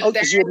 But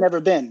because you had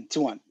never been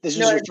to one. This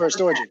was your first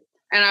orgy.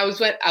 And I was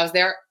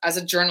there as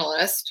a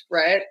journalist,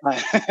 right? Oh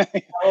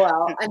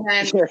well. And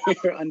then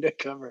you're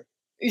undercover.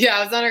 Yeah,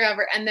 I was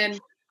undercover. And then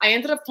I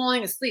ended up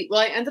falling asleep. Well,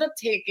 I ended up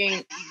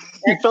taking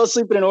You fell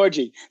asleep in an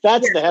orgy.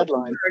 That's the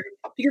headline.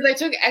 Because I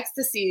took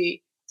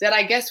ecstasy that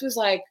I guess was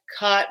like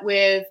cut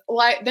with,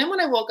 then when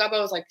I woke up,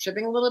 I was like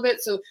tripping a little bit.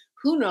 So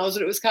who knows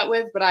what it was cut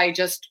with, but I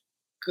just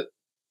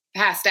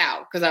passed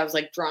out because I was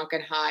like drunk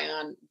and high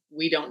on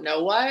we don't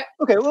know what.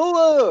 Okay,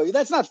 whoa.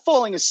 That's not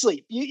falling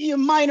asleep. You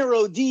minor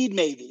OD'd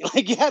maybe.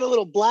 Like you had a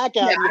little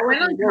blackout. Yeah, I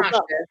went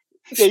unconscious.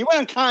 Yeah, you went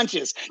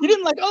unconscious. You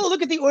didn't like, oh,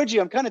 look at the orgy.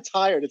 I'm kind of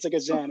tired. It's like a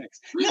Xanax.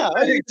 No,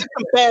 you took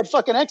some bad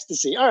fucking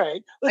ecstasy. All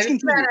right, let's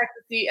continue. Bad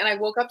ecstasy, and I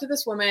woke up to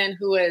this woman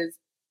who was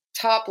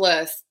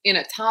topless in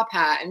a top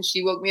hat, and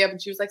she woke me up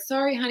and she was like,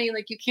 sorry, honey,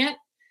 like you can't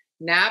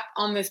nap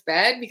on this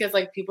bed because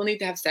like people need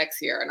to have sex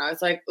here. And I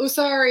was like, oh,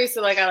 sorry.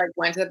 So like I like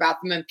went to the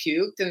bathroom and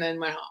puked and then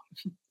went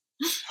home.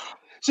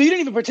 So you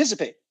didn't even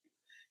participate?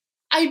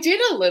 I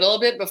did a little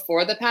bit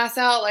before the pass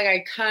out. Like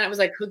I kind of was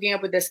like hooking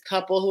up with this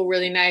couple who were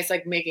really nice,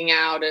 like making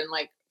out and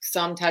like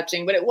some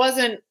touching, but I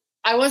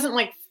wasn't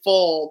like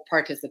full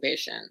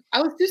participation.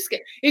 I was just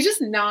scared. It's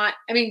just not,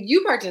 I mean,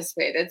 you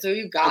participated, so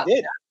you got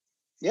it.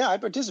 Yeah, I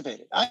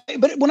participated.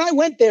 But when I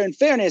went there, in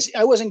fairness,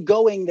 I wasn't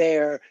going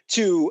there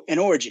to an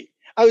orgy.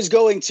 I was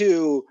going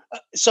to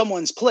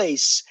someone's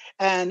place,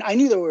 and I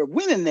knew there were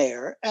women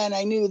there, and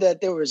I knew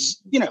that there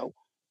was,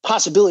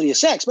 possibility of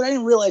sex, but I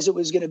didn't realize it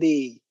was going to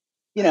be,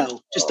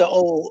 just the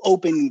whole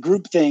open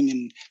group thing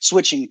and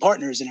switching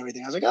partners and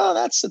everything. I was like, oh,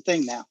 that's the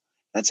thing now.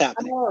 That's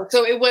happening. Oh,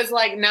 so it was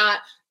like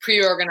not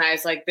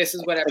pre-organized, like this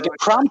is what everyone. Like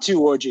impromptu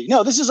orgy.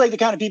 No, this is like the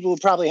kind of people who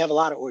probably have a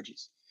lot of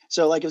orgies.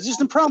 So like it was just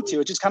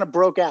impromptu. It just kind of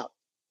broke out.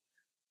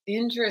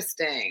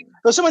 Interesting.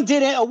 So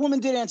a woman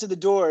did answer the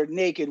door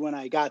naked when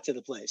I got to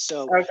the place.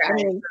 So okay. I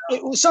mean,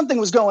 something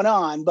was going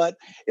on, but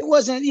it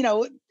wasn't,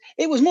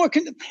 it was more,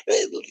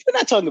 we're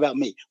not talking about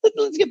me.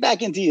 Let's get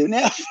back into you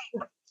now.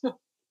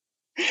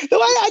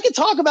 Though I could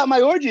talk about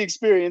my orgy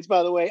experience,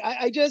 by the way.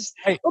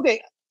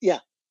 Okay. Yeah.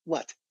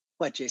 What,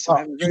 Jason?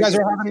 Oh, you guys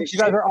are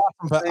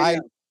awesome, but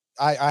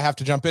I have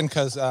to jump in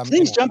because,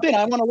 please jump in.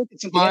 I want to look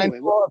at something anyway.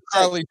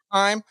 Carly's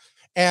time.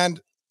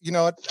 And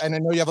and I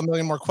know you have a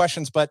million more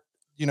questions, but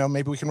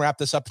maybe we can wrap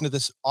this up into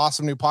this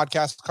awesome new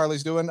podcast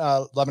Carly's doing,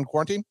 Love in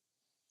Quarantine.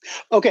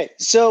 Okay.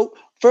 So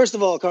first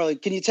of all, Carly,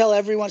 can you tell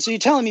everyone? So you're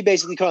telling me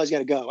basically Carly's got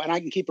to go and I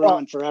can keep her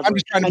on forever. I'm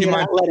just trying to be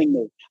mindful. Not letting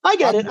me. I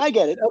get it.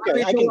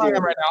 Okay. I can do it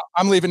right now.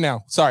 I'm leaving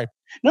now. Sorry.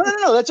 No.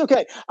 That's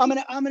okay. I'm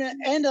gonna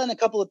end on a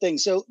couple of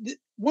things. So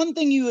one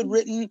thing you had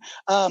written,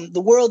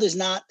 the world is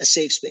not a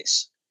safe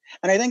space.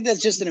 And I think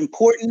that's just an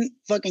important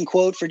fucking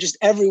quote for just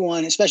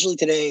everyone, especially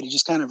today, to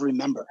just kind of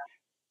remember.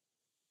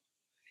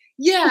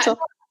 Yeah.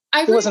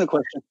 It wasn't a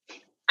question.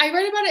 I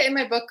read about it in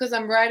my book because I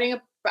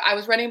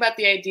was writing about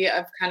the idea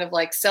of kind of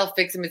like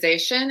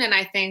self-victimization. And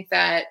I think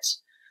that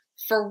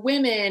for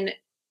women,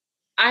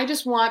 I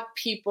just want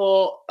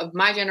people of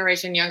my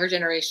generation, younger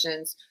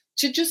generations,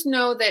 to just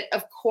know that,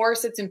 of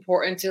course, it's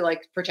important to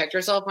like protect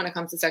yourself when it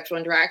comes to sexual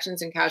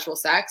interactions and casual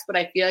sex. But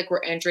I feel like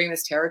we're entering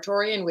this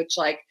territory in which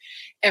like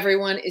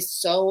everyone is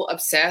so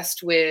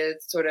obsessed with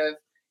sort of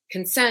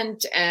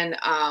consent and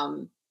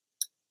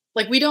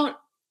like we don't,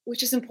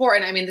 which is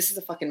important. I mean, this is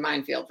a fucking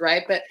minefield,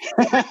 right? But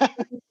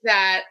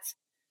that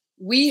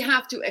we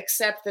have to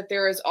accept that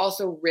there is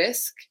also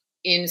risk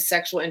in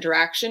sexual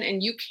interaction,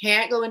 and you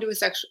can't go into a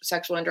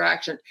sexual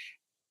interaction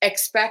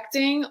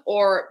expecting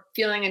or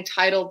feeling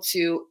entitled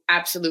to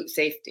absolute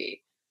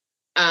safety.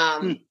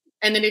 And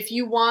then if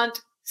you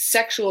want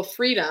sexual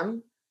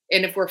freedom,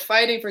 and if we're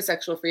fighting for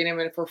sexual freedom,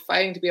 and if we're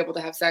fighting to be able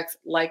to have sex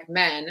like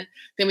men,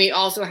 then we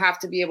also have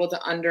to be able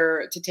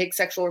to take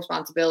sexual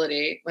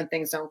responsibility when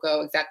things don't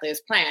go exactly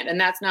as planned. And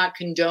that's not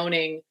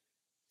condoning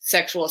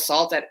sexual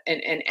assault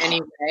in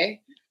any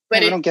way.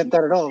 But I don't get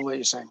that at all, what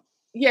you're saying.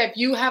 Yeah, if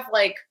you have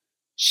like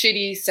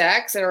shitty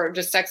sex or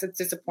just sex that's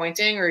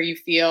disappointing, or you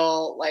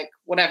feel like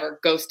whatever,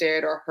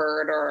 ghosted or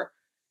hurt, or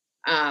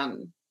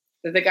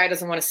that the guy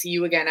doesn't want to see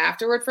you again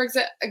afterward, for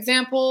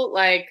example,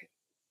 like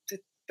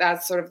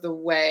that's sort of the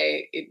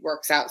way it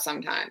works out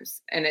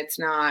sometimes. And it's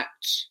not,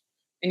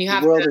 and you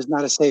have the world is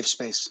not a safe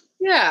space.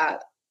 Yeah.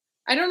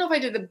 I don't know if I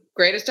did the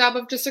greatest job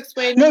of just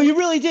explaining. No, you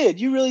really did.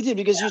 You really did,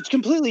 because you're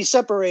completely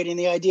separating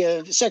the idea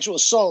of sexual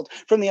assault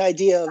from the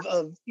idea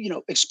of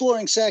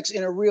exploring sex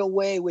in a real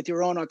way with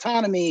your own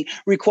autonomy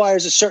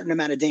requires a certain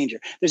amount of danger.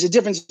 There's a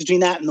difference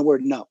between that and the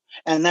word no.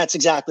 And that's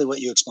exactly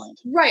what you explained.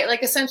 Right.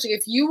 Like essentially,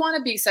 if you want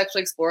to be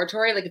sexually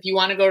exploratory, like if you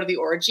want to go to the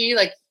orgy,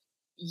 like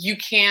you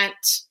can't,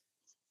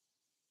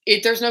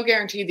 there's no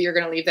guarantee that you're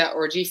going to leave that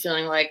orgy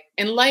feeling like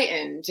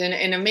enlightened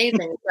and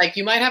amazing. Like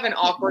you might have an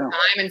awkward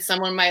time and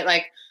someone might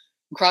like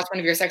cross one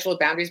of your sexual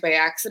boundaries by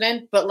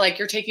accident, but like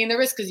you're taking the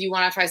risk because you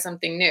want to try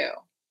something new,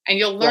 and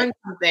you'll learn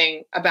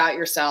something about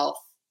yourself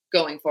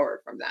going forward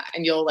from that.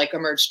 And you'll like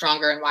emerge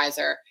stronger and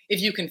wiser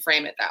if you can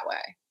frame it that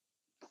way.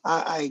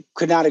 I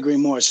could not agree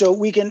more. So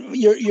we can,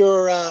 your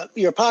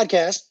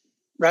podcast,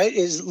 right,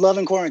 is Love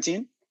in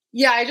Quarantine.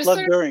 Yeah. I just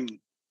started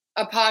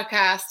a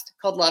podcast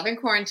called Love in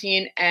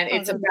Quarantine, and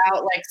it's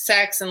about like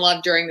sex and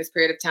love during this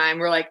period of time.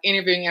 We're like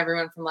interviewing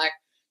everyone from like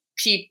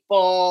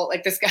people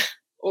like this guy,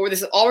 or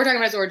this is all we're talking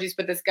about is orgies,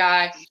 but this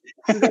guy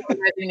who's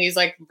organizing these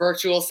like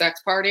virtual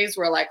sex parties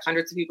where like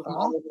hundreds of people from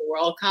all over the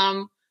world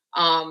come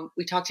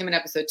We talked to him in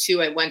episode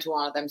 2. I went to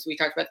one of them, so we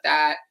talked about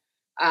that.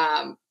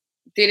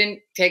 They didn't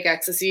take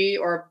ecstasy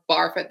or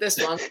barf at this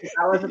one.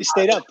 You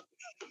stayed up.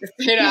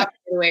 Stayed up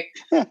for the week.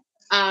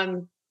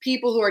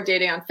 People who are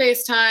dating on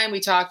FaceTime. We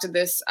talked to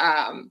this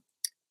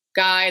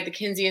guy at the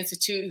Kinsey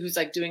Institute who's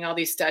like doing all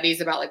these studies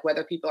about like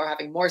whether people are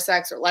having more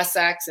sex or less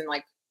sex and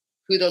like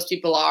who those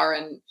people are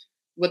and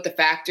what the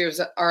factors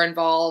are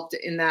involved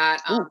in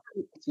that.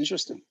 It's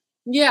interesting.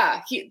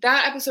 Yeah,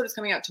 that episode is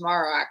coming out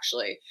tomorrow,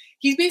 actually.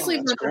 He's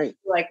basically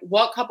like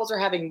what couples are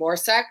having more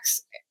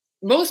sex.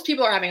 Most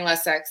people are having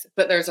less sex,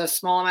 but there's a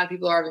small amount of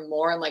people who are having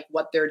more and like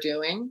what they're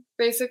doing,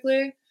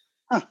 basically.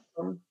 Huh.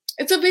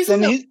 It's a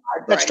basically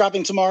that's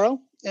dropping tomorrow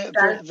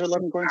for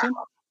Love and Quarantine?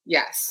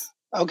 Yes.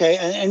 Okay,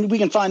 and we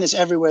can find this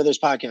everywhere there's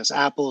podcasts,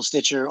 Apple,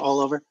 Stitcher, all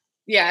over.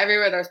 Yeah,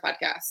 everywhere there's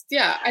podcasts.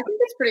 Yeah, I think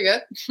it's pretty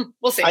good.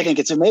 We'll see. I think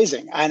it's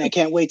amazing, and I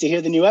can't wait to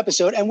hear the new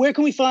episode. And where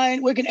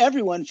can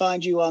everyone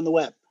find you on the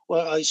web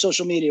or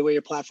social media? Where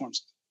your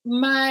platforms?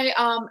 My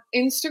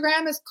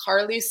Instagram is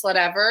Carly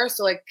Sledever,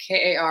 so like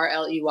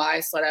Karley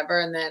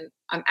Sledever, and then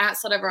I'm at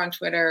Sledever on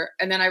Twitter,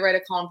 and then I write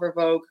a column for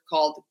Vogue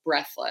called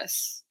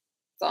Breathless.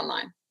 It's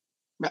online.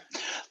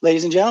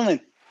 Ladies and gentlemen,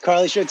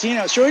 Carly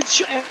Shortino. I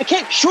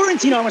can't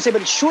Shortino. I want to say,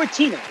 but it's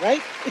Shortino,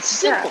 right? It's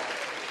simple.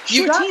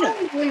 Yeah. You got my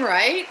name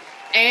right,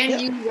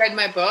 and you read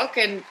my book,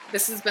 and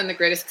this has been the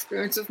greatest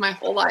experience of my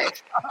whole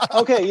life.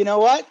 Okay, you know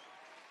what?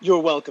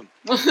 You're welcome.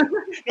 No,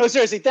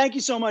 seriously, thank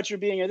you so much for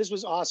being here. This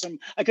was awesome.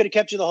 I could have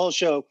kept you the whole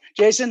show.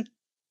 Jason?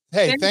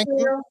 Hey, thank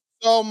you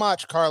so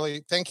much,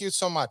 Carly. Thank you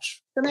so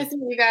much. So nice to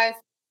meet you guys.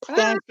 Bye.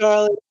 Thanks,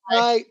 Carly.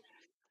 Bye.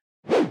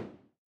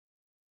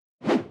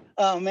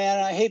 Oh,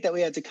 man, I hate that we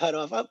had to cut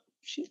off.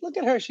 Look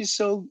at her. She's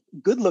so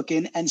good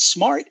looking and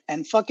smart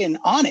and fucking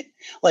on it.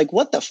 Like,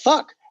 what the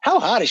fuck? How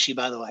hot is she,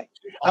 by the way?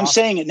 Awesome. I'm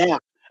saying it now.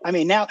 I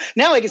mean, now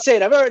I can say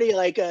it. I've already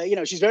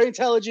she's very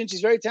intelligent. She's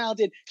very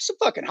talented. She's so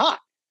fucking hot.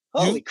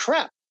 Holy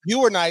crap.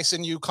 You were nice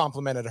and you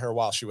complimented her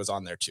while she was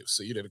on there too.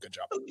 So you did a good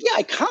job. Yeah,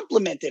 I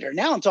complimented her.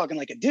 Now I'm talking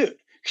like a dude.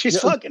 She's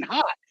fucking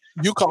hot.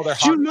 You called her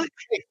hot.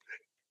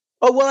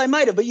 I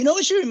might have. But you know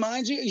what she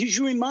reminds me?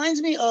 She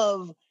reminds me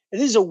of,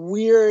 this is a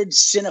weird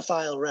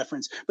cinephile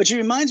reference, but she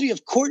reminds me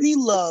of Courtney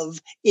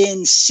Love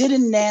in Sid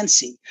and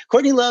Nancy.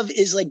 Courtney Love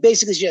is like,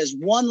 basically she has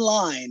one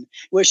line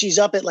where she's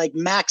up at like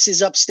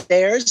Max's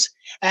upstairs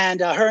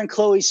and her and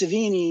Chloe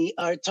Sevigny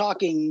are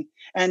talking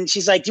and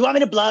she's like, do you want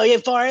me to blow you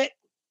for it?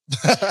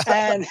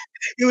 And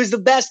it was the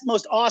best,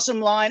 most awesome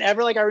line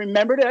ever. Like I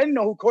remembered it. I didn't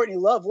know who Courtney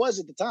Love was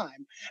at the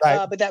time,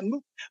 right.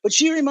 But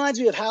she reminds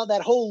me of how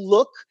that whole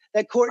look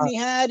that Courtney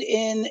had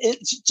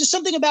it's just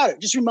something about it.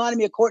 Just reminded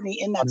me of Courtney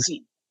in that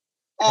scene.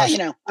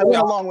 I went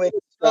a long way.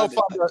 So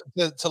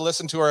fun to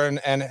listen to her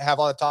and have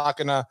all the talk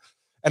and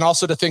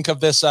also to think of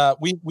this.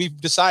 We've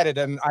decided,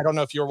 and I don't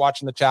know if you were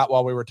watching the chat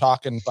while we were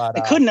talking, but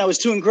I couldn't. I was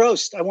too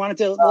engrossed. I wanted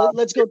to.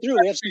 Let's go through.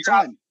 We have some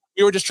time.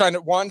 We were just trying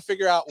to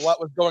figure out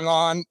what was going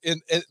on.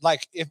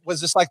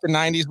 Was this like the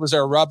 90s? Was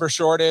there a rubber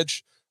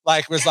shortage?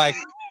 Was there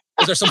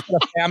some kind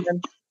of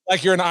famine?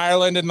 Like you're in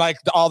Ireland and like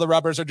all the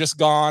rubbers are just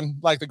gone.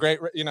 Like the great,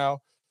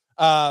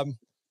 and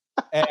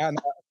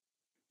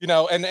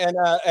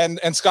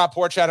Scott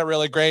Porch had a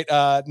really great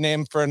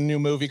name for a new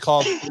movie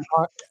called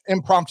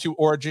Impromptu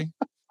Orgy.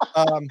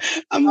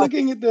 I'm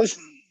looking at this.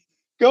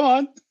 Go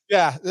on.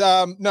 Yeah.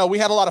 No, we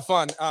had a lot of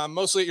fun,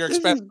 mostly at your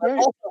expense,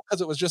 also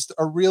because it was just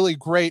a really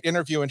great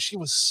interview. And she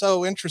was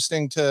so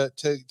interesting to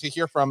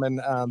hear from and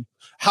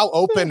how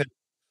open,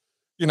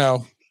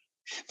 The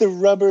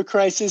rubber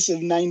crisis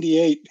of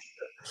 98.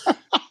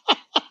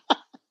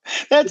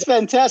 That's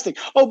fantastic.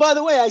 Oh, by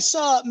the way, I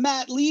saw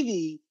Matt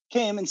Levy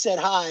came and said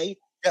hi.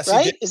 Yes,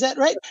 right? Is that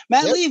right?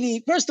 Matt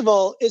Levy, first of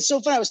all, it's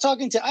so fun. I don't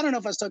know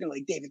if I was talking to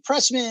like David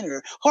Pressman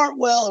or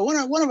Hartwell or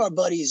one of our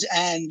buddies.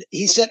 And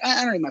he said,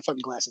 I don't need my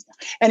fucking glasses now.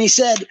 And he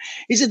said to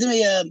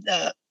me,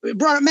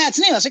 brought up Matt's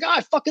name. I was like,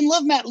 I fucking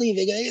love Matt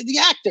Levy, the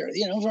actor,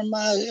 from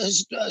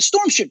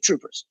Storm Ship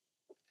Troopers.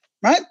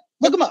 Right?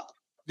 Look him up.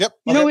 Yep.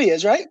 You know who he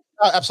is, right?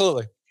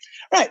 Absolutely.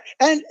 Right.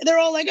 And they're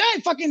all like, I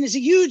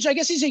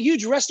guess he's a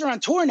huge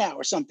restaurateur now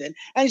or something.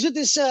 And he's with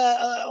this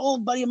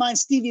old buddy of mine,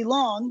 Stevie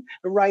Long,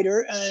 a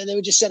writer. They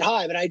would just said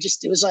hi, but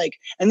it was like,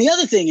 and the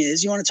other thing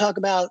is, you want to talk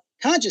about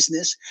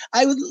consciousness.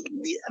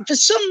 For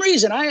some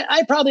reason,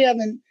 I probably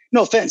haven't,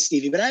 no offense,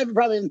 Stevie, but I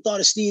probably haven't thought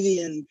of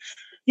Stevie in,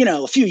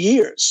 a few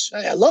years.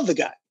 I love the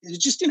guy. It's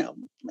just,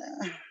 I'm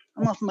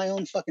off my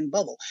own fucking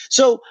bubble.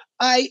 So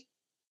I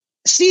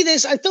see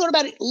this. I thought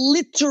about it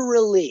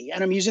literally,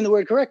 and I'm using the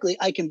word correctly.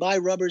 I can buy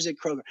rubbers at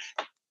Kroger.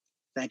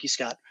 Thank you,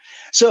 Scott.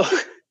 So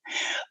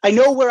I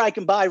know where I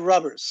can buy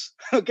rubbers.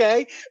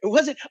 Okay.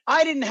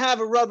 I didn't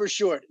have a rubber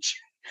shortage.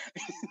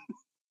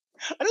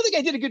 I don't think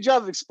I did a good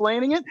job of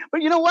explaining it,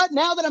 but you know what?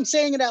 Now that I'm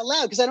saying it out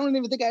loud, because I don't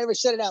even think I ever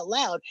said it out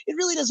loud, it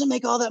really doesn't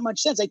make all that much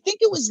sense. I think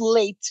it was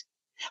late,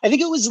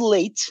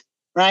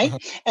 right?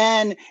 Uh-huh.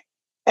 And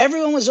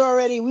everyone was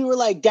we were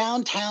like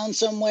downtown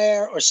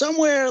somewhere or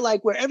somewhere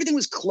like where everything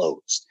was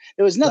closed.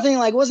 There was nothing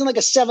it wasn't like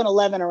a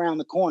 7-Eleven around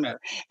the corner.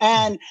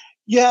 And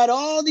you had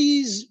all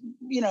these,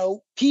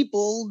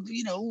 people,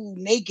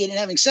 naked and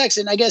having sex.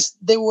 And I guess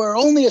there were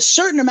only a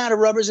certain amount of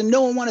rubbers and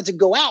no one wanted to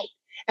go out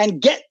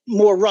and get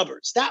more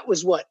rubbers. That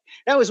was what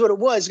it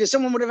was, because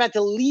someone would have had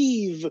to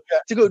leave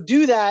to go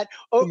do that.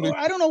 Or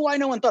I don't know why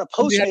no one thought of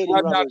Postmating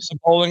rubbers. The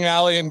bowling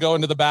alley and go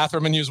into the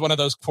bathroom and use one of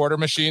those quarter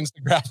machines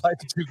to grab like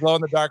 2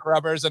 glow-in-the-dark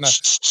rubbers and a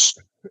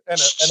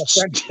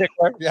French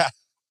tickler. Yeah.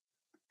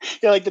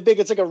 Yeah,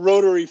 it's like a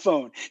rotary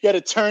phone. You got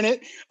to turn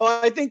it.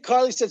 Oh, I think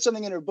Carly said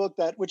something in her book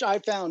which I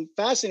found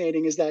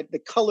fascinating, is that the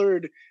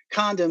colored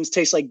condoms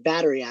taste like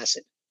battery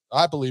acid.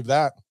 I believe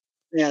that.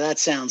 Yeah, that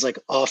sounds like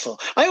awful.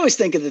 I always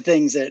think of the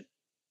things that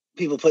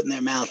people put in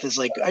their mouth as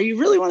like, are you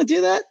really want to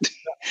do that?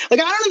 Like,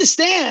 I don't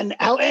understand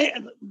how. I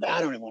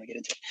don't even want to get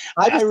into it.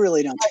 I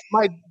really don't.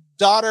 My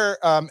daughter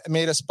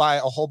made us buy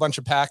a whole bunch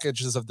of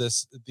packages of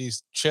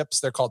these chips.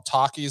 They're called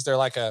Takis. They're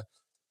like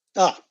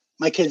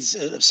my kid's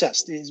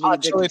obsessed. He's been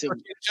addicted to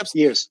chips.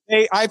 Years.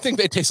 I think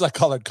they taste like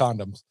colored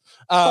condoms.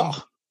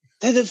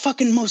 They're the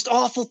fucking most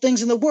awful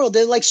things in the world.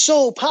 They're like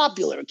so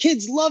popular.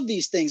 Kids love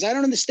these things. I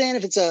don't understand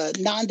if it's a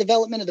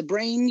non-development of the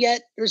brain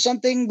yet or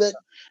something, but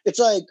it's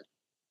like,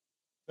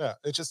 yeah,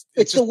 it's just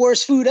the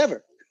worst food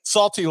ever.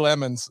 Salty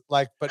lemons,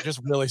 but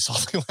just really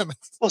salty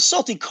lemons. Well,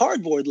 salty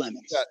cardboard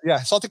lemons. Yeah,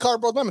 salty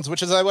cardboard lemons,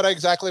 which is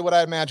exactly what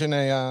I imagine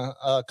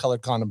a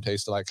colored condom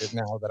tastes like.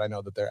 Now that I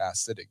know that they're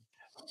acidic.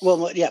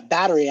 Well, yeah,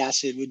 battery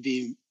acid would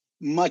be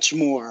much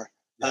more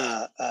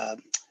lemony.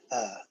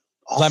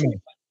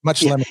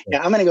 Much lemony.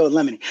 Yeah, I'm going to go with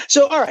lemony.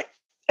 So, all right.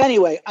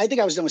 Anyway, I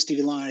think I was done with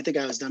Stevie Long. I think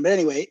I was done. But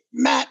anyway,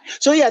 Matt.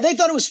 So, yeah, they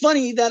thought it was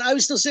funny that I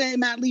was still saying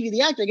Matt Levy,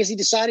 the actor. I guess he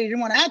decided he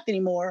didn't want to act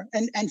anymore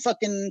and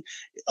fucking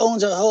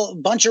owns a whole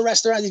bunch of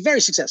restaurants. He's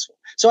very successful.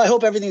 So I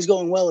hope everything's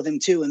going well with him,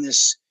 too, in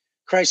this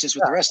crisis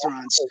with the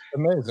restaurants.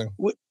 Amazing.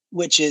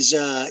 Which is,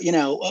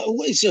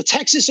 so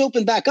Texas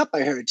opened back up,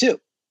 I heard, too.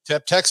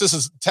 Texas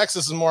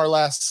is more or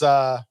less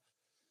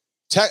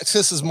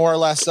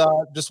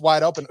just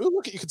wide open. Ooh,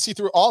 look, you can see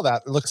through all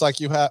that. It looks like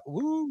you have.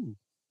 Ooh,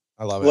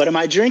 I love it. What am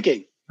I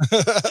drinking?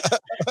 That's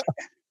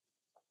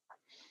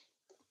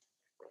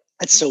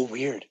so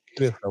weird.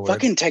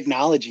 Fucking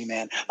technology,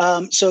 man.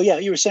 So yeah,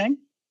 you were saying?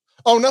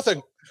 Oh,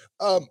 nothing.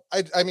 I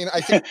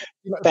think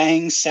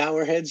Bang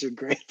sour heads are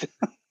great.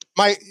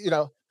 my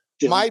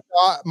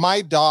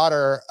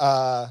daughter,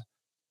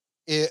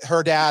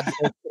 her dad.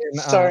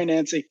 Sorry,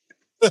 Nancy.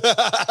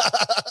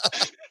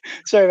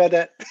 Sorry about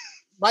that.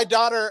 My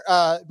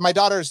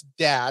daughter's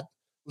dad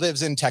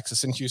lives in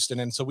Texas, in Houston,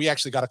 and so we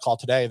actually got a call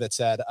today that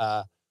said,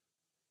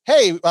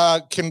 "Hey,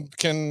 can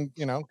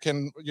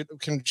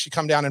she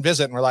come down and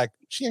visit?" And we're like,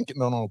 "She ain't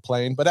getting on a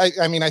plane." But I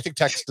think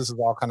Texas is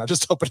all kind of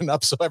just opening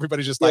up, so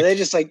everybody's just they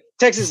just like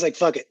Texas is like,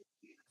 fuck it.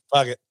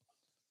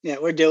 Yeah,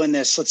 we're doing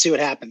this. Let's see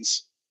what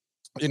happens.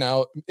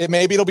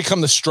 Maybe it'll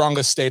become the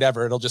strongest state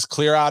ever. It'll just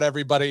clear out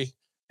everybody,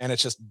 and it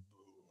just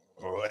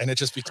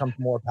becomes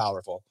more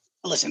powerful.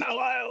 Listen,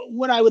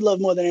 what I would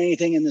love more than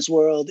anything in this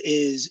world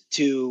is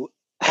to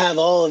have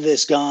all of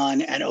this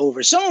gone and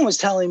over. Someone was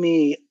telling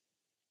me,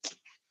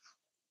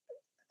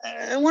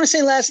 I want to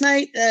say last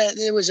night,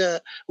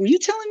 were you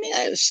telling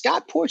me,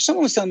 Scott Porch?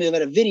 Someone was telling me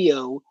about a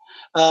video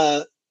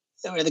where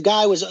the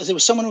guy there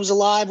was someone who was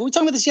alive. Were we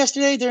talking about this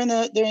yesterday during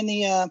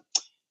the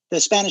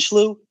Spanish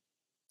flu?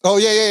 Oh,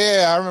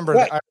 yeah. I remember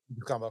right. that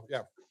combo.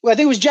 Yeah. Well, I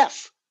think it was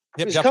Jeff.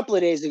 Yep, it was a couple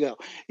of days ago.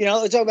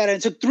 Let's talk about it.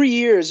 It took 3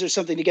 years or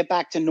something to get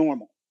back to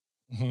normal.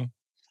 Mm-hmm.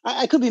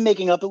 I could be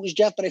making up. It was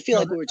Jeff, but I feel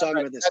like we were talking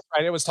about this. That's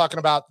right. It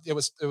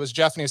was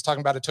Jeff, and he was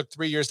talking about it took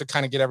 3 years to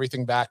kind of get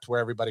everything back to where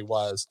everybody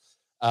was.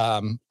 I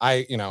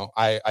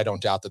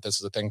don't doubt that this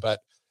is a thing, but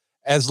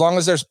as long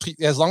as you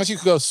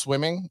can go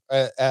swimming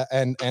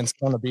and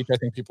stay on the beach, I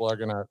think people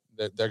are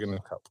they're gonna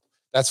cope.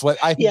 That's what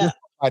I think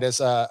is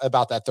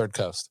about that third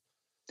coast.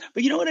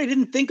 But you know what I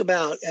didn't think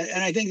about,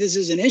 and I think this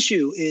is an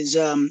issue, is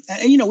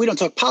we don't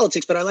talk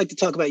politics, but I like to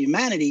talk about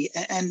humanity,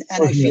 and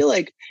I feel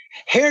like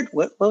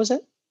what was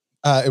that?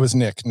 It was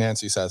Nick.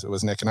 Nancy says it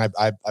was Nick, and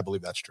I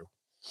believe that's true.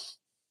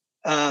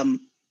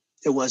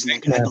 It was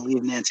Nick, and I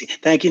believe Nancy.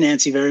 Thank you,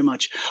 Nancy, very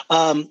much.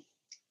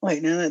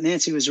 Wait, now that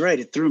Nancy was right,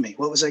 it threw me.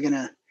 What was I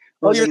gonna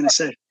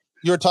say?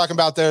 You were talking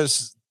about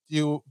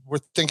you were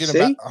thinking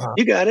about. Uh-huh.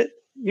 You got it.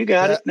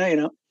 No, you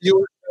know. You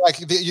were like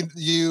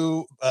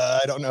I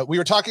don't know. We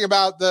were talking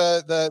about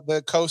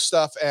the coast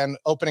stuff and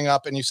opening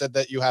up, and you said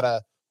that you had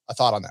a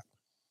thought on that.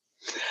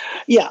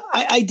 Yeah,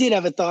 I did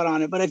have a thought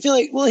on it, but I feel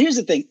like, well, here's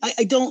the thing.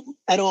 I don't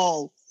at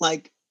all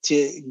like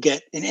to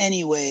get in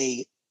any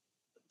way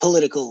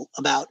political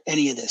about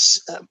any of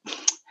this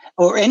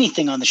or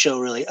anything on the show,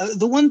 really.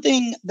 The one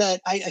thing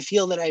that I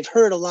feel that I've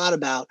heard a lot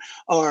about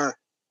are,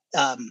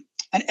 and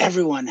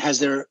everyone has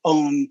their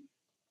own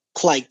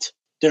plight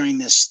during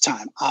this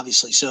time,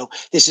 obviously. So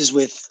this is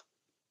with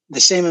the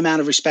same amount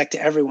of respect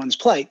to everyone's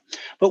plight.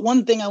 But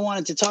one thing I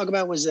wanted to talk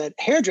about was that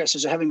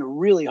hairdressers are having a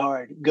really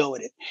hard go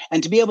at it.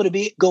 And to be able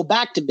to go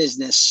back to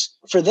business,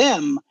 for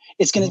them,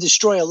 it's going to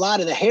destroy a lot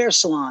of the hair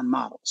salon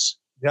models,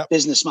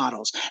 business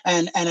models.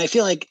 And I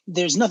feel like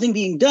there's nothing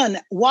being done.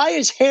 Why are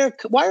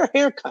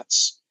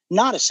haircuts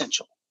not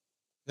essential?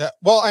 Yeah.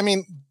 Well, I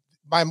mean,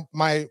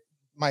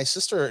 my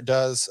sister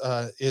has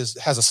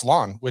a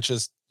salon, which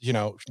is,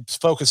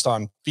 focused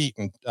on feet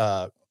and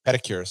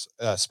pedicures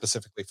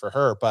specifically for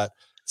her. But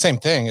same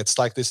thing. It's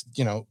like this,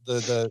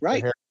 the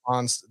Right. hair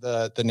salons,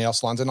 the nail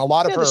salons, and a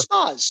lot of Yeah, her the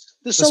spas,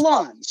 the spa.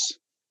 salons.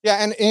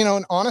 Yeah, and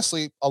and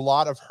honestly, a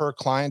lot of her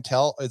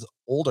clientele is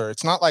older.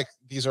 It's not like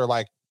these are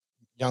like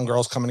young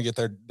girls coming to get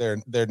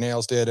their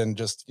nails did and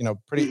just,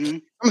 pretty. Mhm.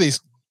 Some of these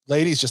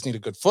ladies just need a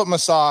good foot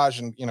massage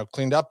and,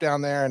 cleaned up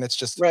down there, and it's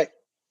just Right.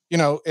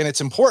 and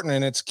it's important,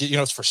 and it's,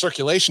 it's for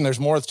circulation. There's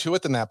more to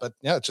it than that, but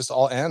yeah, it just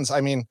all ends.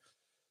 I mean,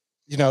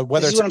 whether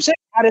This is it's what I'm saying.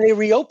 How do they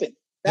reopen?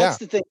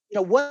 That's Yeah. the thing.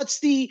 What's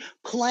the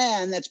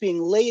plan that's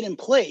being laid in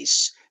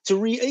place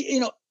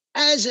to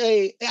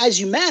as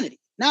humanity,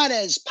 not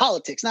as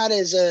politics, not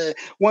as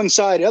one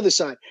side, other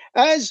side,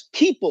 as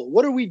people,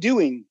 what are we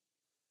doing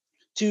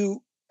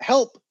to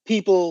help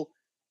people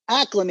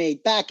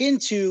acclimate back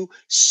into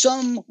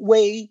some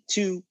way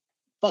to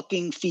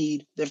fucking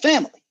feed their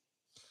family?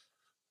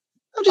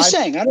 I'm just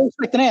saying, I don't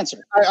expect an answer.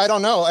 I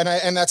don't know,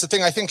 and that's the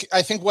thing. I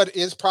think what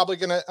is probably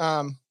gonna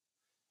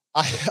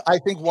I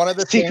think one of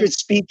the Secret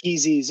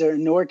speakeasies are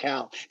in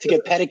NorCal to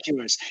get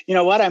pedicures. You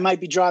know what? I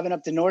might be driving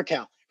up to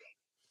NorCal.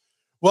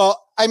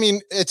 Well, I mean,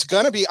 it's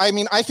going to be. I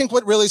mean, I think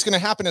what really is going to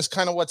happen is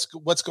kind of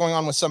what's going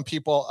on with some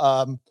people.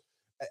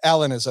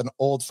 Ellen is an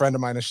old friend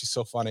of mine, and she's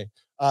so funny.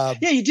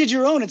 Yeah, you did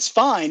your own. It's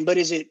fine, but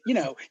is it?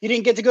 You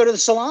didn't get to go to the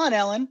salon,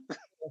 Ellen.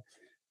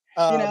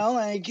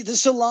 Like the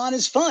salon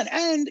is fun,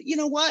 and you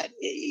know what?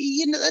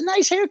 A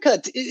nice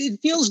haircut. It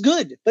feels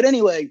good. But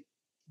anyway,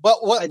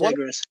 I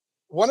digress.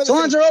 One of the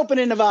salons are open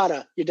in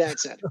Nevada. Your dad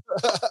said.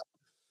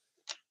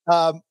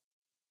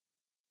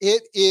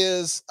 It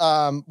is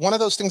one of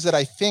those things that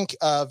I think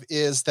of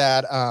is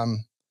that,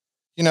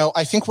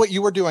 I think what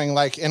you were doing,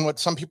 like, and what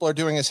some people are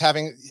doing is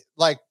having,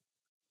 like,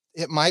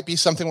 it might be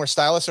something where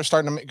stylists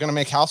are going to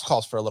make house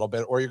calls for a little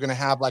bit, or you're going to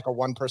have like a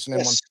one person in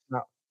one person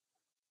out.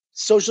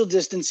 Social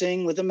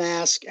distancing with a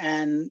mask,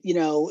 and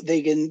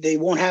they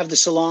won't have the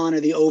salon or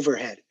the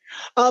overhead.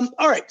 All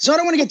right, so I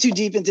don't want to get too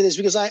deep into this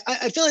because I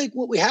feel like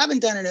what we haven't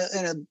done in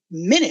a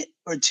minute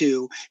or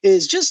two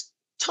is just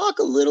talk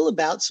a little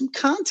about some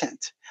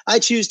content. I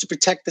choose to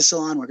protect the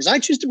salon workers. I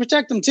choose to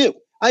protect them too.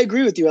 I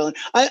agree with you, Ellen.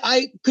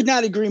 I could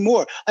not agree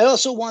more. I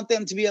also want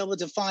them to be able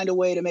to find a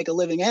way to make a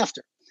living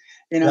after,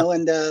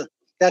 and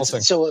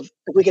that's so if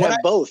we could have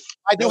both,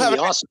 I do have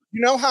awesome.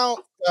 You know how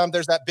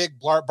there's that big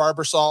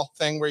Barbasol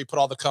thing where you put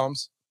all the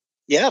combs?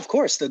 Yeah, of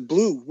course, the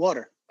blue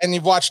water. And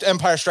you've watched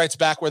Empire Strikes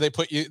Back where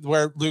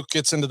where Luke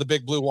gets into the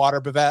big blue water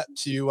bivette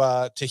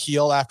to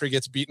heal after he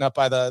gets beaten up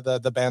by the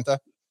bantha.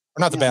 Or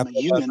not the bantha. I'm a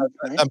human,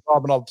 right?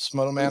 Abominable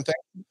Smooth Man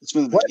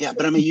thing.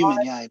 But I'm a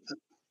human. Yeah.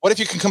 What if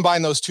you can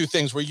combine those two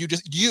things where you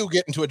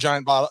get into a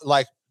giant bottle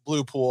like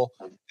blue pool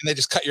and they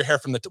just cut your hair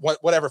from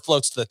whatever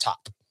floats to the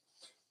top?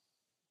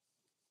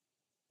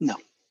 No.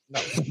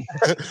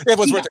 It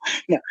was worth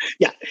it. No.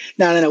 Yeah.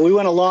 No. We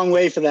went a long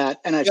way for that,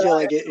 and I feel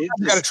like it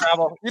got to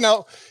travel.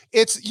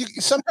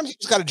 Sometimes you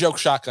just got to joke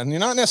shotgun. You're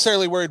not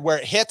necessarily worried where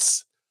it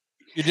hits.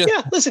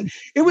 Listen,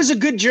 it was a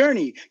good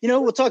journey.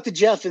 We'll talk to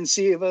Jeff and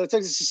see if talk to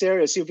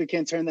Cesario, see if we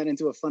can't turn that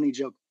into a funny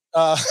joke.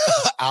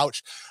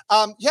 Ouch.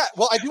 Yeah.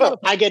 Well, I do.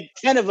 I get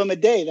 10 of them a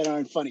day that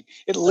aren't funny,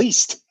 at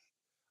least.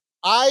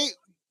 I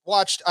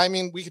watched. I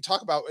mean, we could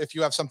talk about if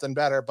you have something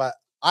better, but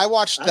I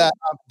watched that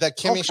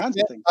Kimmy Schmidt,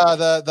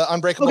 the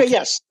Unbreakable. Okay,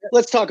 yes.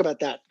 Let's talk about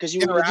that because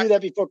you would do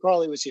that before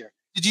Carly was here.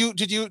 Did you Is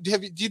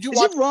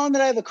it wrong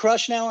that I have a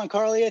crush now on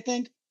Carly? I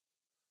think.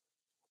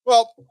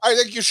 Well, I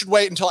think you should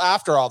wait until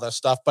after all this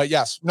stuff. But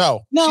yes,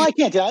 no, I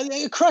can't.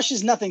 A crush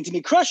is nothing to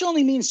me. Crush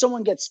only means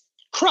someone gets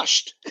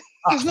crushed.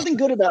 There's nothing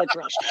good about a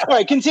crush. All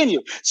right,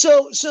 continue.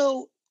 So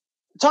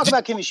talk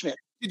about Kimmy Schmidt.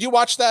 Did you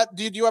watch that?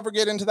 Did you ever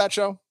get into that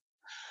show?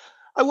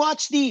 I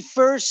watched the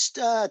first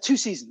 2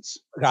 seasons.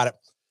 Got it.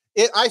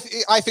 I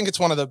think it's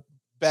one of the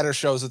better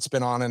shows that's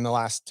been on in the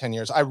last 10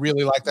 years. I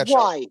really like that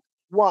show.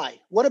 Why?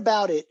 What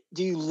about it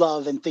do you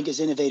love and think is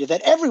innovative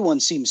that everyone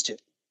seems to,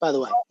 by the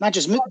way, not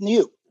just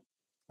you?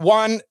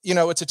 One,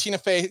 it's a Tina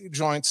Fey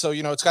joint. So,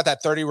 it's got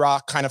that 30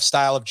 Rock kind of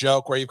style of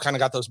joke where you've kind of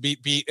got those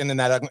beat and then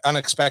that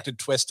unexpected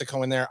twist to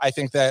go in there. I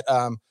think that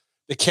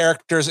the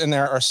characters in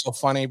there are so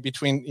funny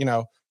between,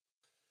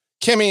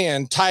 Kimmy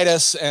and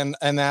Titus and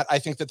that. I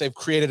think that they've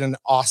created an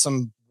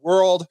awesome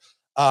world.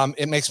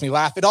 It makes me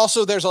laugh. It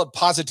also, there's a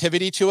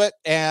positivity to it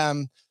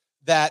and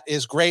that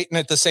is great. And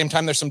at the same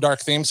time, there's some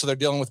dark themes. So they're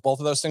dealing with both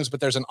of those things, but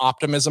there's an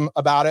optimism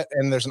about it.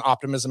 And there's an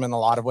optimism in a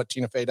lot of what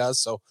Tina Fey does.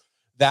 So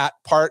that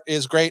part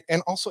is great.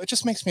 And also it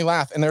just makes me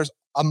laugh. And there's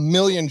a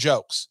million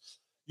jokes.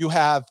 You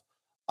have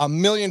a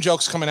million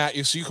jokes coming at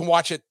you. So you can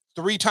watch it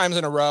 3 times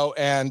in a row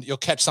and you'll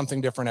catch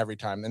something different every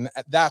time. And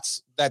that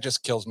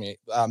just kills me.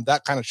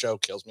 That kind of show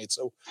kills me. It's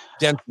so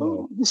dense.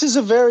 This is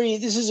a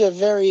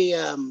very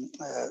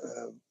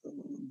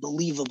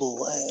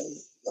believable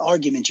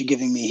argument you're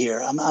giving me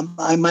here.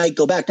 I might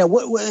go back now.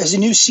 What has a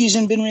new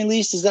season been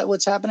released? Is that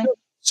what's happening?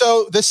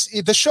 So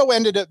the show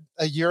ended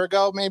a year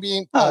ago,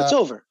 maybe. Oh, it's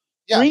over.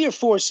 Yeah. 3 or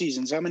 4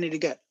 seasons. How many to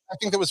get? I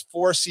think there was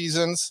 4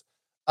 seasons.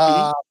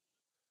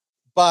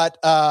 But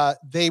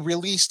they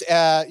released,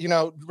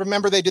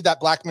 remember they did that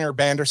Black Mirror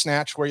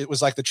Bandersnatch where it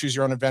was like the Choose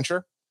Your Own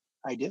Adventure?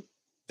 I did.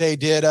 They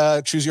did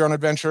Choose Your Own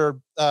Adventure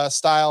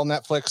style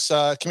Netflix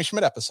Kimmy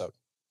Schmidt episode.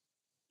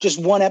 Just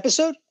one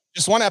episode?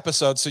 Just one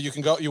episode. So you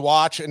can go, you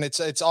watch, and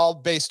it's all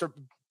based,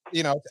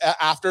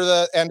 after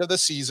the end of the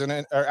season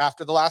or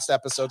after the last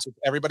episode. So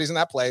everybody's in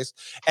that place.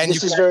 And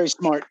this is very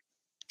smart.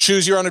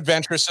 Choose your own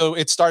adventure. So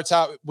it starts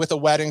out with a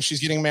wedding.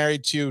 She's getting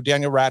married to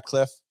Daniel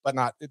Radcliffe, but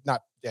not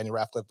Daniel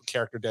Radcliffe, the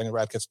character Daniel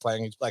Radcliffe's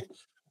playing. He's like,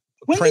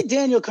 when did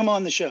Daniel come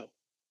on the show?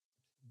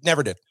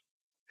 Never did.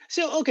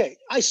 So, okay.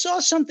 I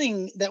saw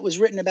something that was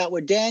written about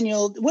where does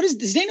Daniel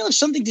have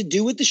something to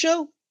do with the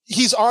show?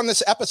 He's on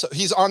this episode.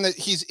 He's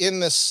in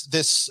this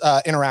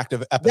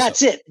interactive episode.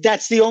 That's it.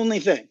 That's the only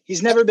thing.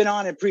 He's never been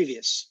on it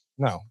previous.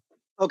 No.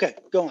 Okay,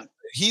 go on.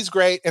 He's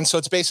great. And so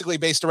it's basically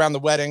based around the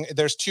wedding.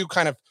 There's two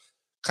kind of,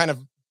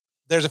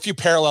 there's a few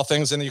parallel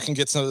things and you can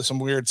get some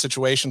weird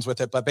situations with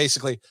it. But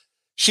basically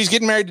she's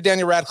getting married to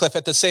Daniel Radcliffe.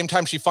 At the same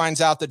time, she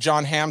finds out that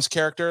John Hamm's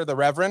character, the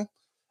Reverend,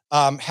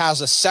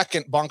 has a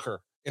second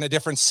bunker in a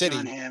different city.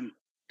 John Hamm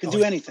can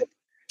do anything.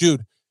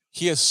 Dude,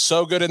 he is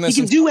so good in this.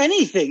 He can do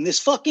anything. This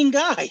fucking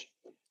guy.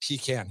 He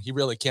can. He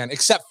really can,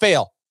 except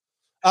fail.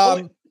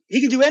 He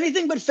can do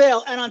anything but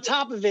fail. And on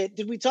top of it,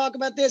 did we talk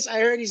about this? I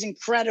heard he's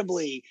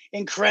incredibly,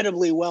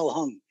 incredibly well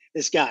hung,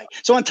 this guy.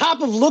 So on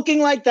top of looking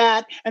like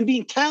that and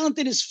being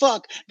talented as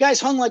fuck, guy's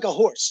hung like a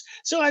horse.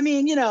 So, I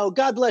mean,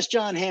 God bless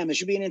John Hamm. It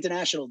should be an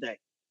international day.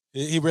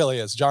 He really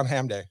is. John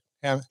Hamm Day.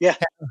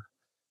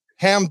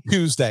 Ham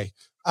Tuesday.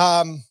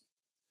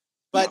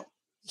 But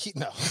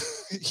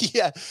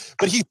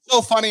but he's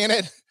so funny in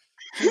it.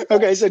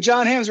 Okay, so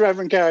John Hamm's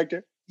Reverend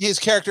character. His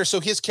character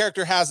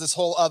has this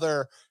whole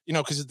other,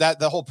 because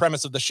the whole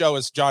premise of the show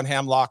is John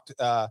Hamm locked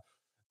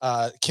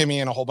Kimmy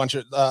and a whole bunch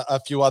of a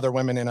few other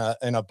women in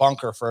a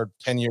bunker for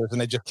 10 years, and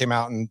they just came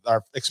out and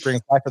are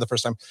experiencing life for the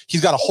first time.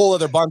 He's got a whole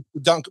other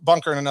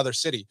bunker in another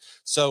city.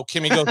 So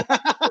Kimmy goes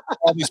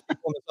all these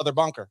people in this other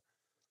bunker.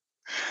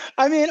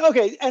 I mean,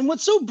 okay, and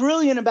what's so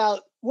brilliant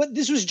about what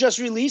this was just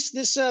released,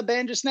 this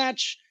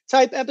Bandersnatch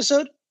type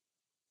episode?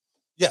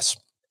 Yes.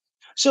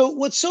 So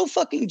what's so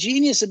fucking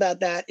genius about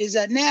that is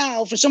that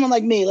now, for someone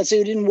like me, let's say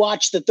who didn't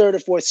watch the third or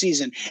fourth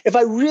season, if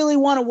I really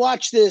want to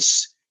watch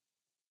this,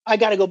 I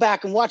got to go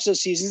back and watch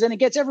those seasons, and it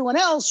gets everyone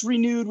else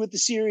renewed with the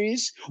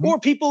series, or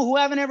people who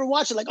haven't ever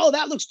watched it, like, oh,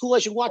 that looks cool, I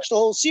should watch the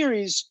whole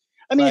series.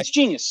 I mean, It's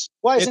genius.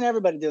 Why isn't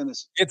everybody doing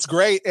this? It's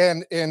great,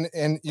 and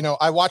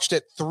I watched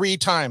it 3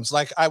 times.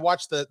 Like I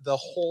watched the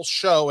whole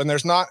show, and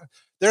there's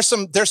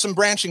some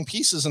branching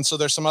pieces, and so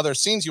there's some other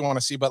scenes you want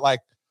to see, but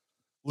like.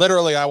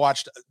 Literally, I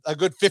watched a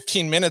good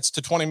 15 minutes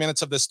to 20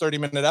 minutes of this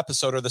 30-minute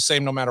episode are the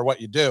same no matter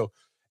what you do.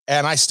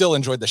 And I still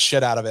enjoyed the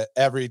shit out of it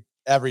every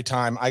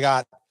time.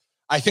 I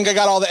think I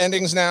got all the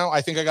endings now.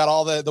 I think I got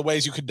all the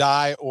ways you could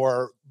die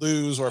or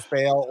lose or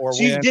fail or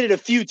so win. You did it a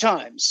few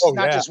times,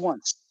 not just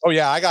once. Oh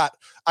yeah, I got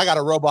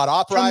a robot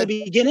opera. From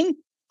the beginning?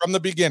 From the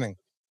beginning.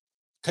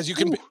 Because you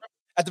can,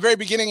 at the very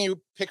beginning,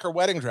 you pick her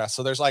wedding dress.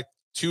 So there's like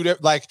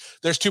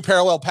there's 2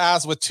 parallel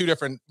paths with 2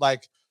 different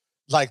like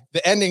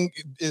the ending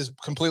is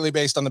completely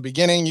based on the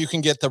beginning. You can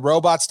get the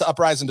robots to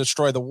uprise and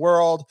destroy the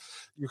world.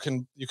 You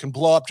can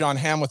blow up John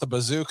Hamm with a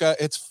bazooka.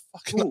 It's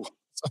fucking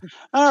awesome.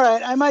 All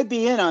right. I might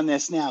be in on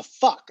this now.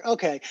 Fuck.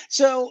 Okay.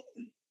 So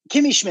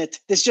Kimmy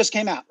Schmidt, this just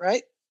came out,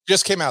 right?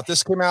 Just came out.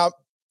 This came out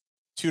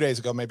 2 days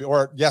ago, maybe,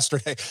 or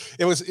yesterday.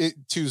 It was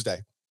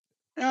Tuesday.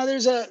 Now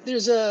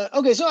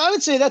okay. So I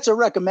would say that's a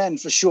recommend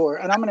for sure.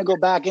 And I'm going to go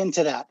back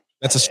into that.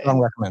 That's a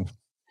strong recommend.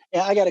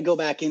 Yeah, I got to go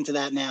back into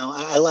that now.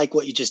 I like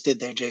what you just did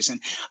there,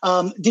 Jason.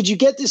 Did you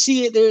get to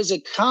see it? There's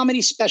a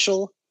comedy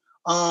special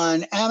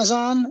on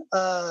Amazon.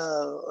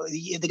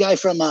 The guy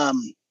from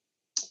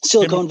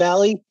Silicon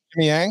Valley.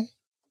 Jimmy Yang?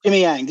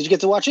 Jimmy Yang. Did you get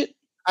to watch it?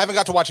 I haven't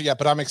got to watch it yet,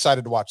 but I'm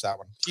excited to watch that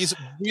one. He's a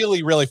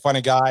really, really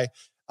funny guy.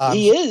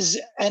 He is,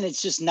 and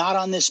it's just not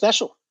on this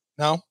special.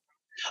 No?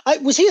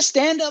 Was he a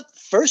stand-up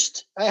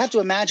first? I have to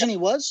imagine he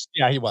was.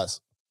 Yeah, he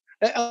was.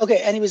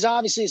 Okay, and he was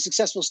obviously a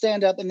successful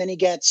stand-up, and then he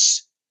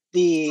gets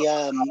the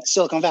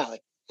Silicon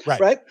Valley,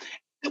 right?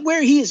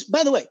 Where he is,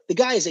 by the way, the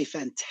guy is a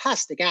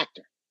fantastic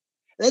actor.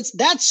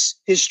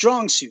 That's his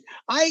strong suit.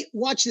 I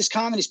watched this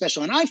comedy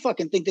special and I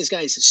fucking think this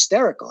guy is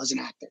hysterical as an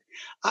actor.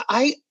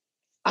 I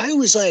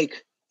was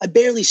like, I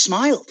barely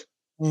smiled.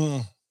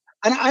 And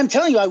I'm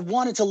telling you, I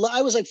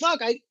was like, fuck,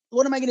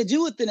 what am I going to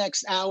do with the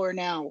next hour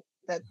now?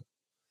 I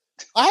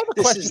have a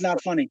question. This is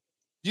not funny.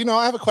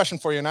 I have a question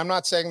for you, and I'm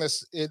not saying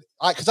this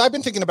because I've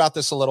been thinking about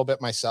this a little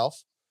bit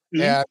myself.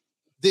 And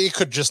it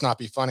could just not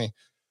be funny.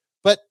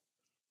 But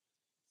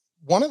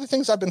one of the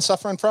things I've been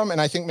suffering from,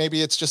 and I think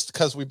maybe it's just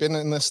because we've been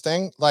in this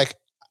thing, like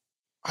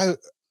I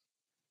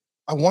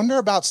wonder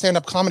about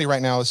stand-up comedy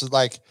right now. Is it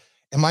like,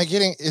 am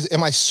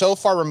I so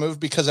far removed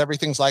because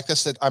everything's like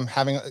this that I'm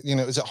having,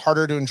 is it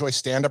harder to enjoy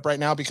stand-up right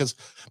now because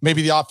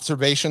maybe the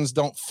observations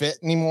don't fit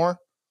anymore?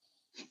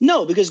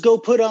 No, because go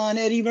put on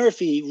Eddie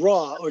Murphy,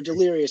 Raw or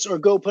Delirious, or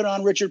go put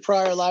on Richard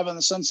Pryor live on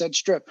the Sunset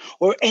Strip,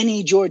 or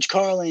any George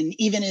Carlin,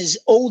 even his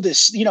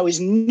oldest, his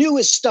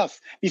newest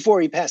stuff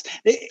before he passed.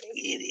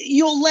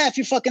 You'll laugh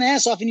your fucking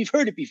ass off, and you've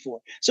heard it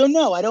before. So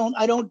no, I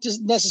don't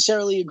just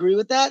necessarily agree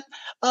with that.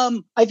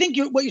 I think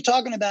what you're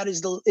talking about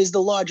is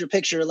the larger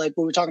picture, like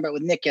what we were talking about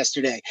with Nick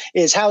yesterday,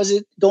 is how is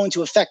it going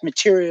to affect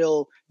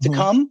material to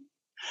come?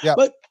 Yeah.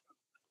 But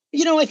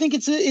I think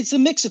it's a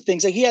mix of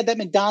things. Like he had that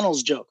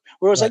McDonald's joke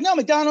where it was like, no,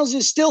 McDonald's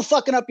is still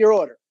fucking up your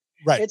order.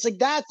 Right. It's like,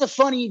 that's a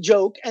funny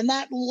joke. And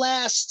that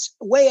lasts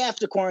way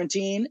after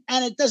quarantine.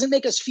 And it doesn't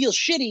make us feel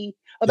shitty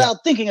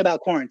about thinking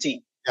about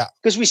quarantine. Yeah.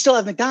 Because we still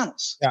have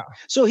McDonald's. Yeah.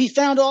 So he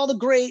found all the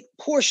great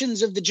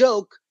portions of the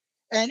joke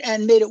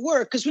and made it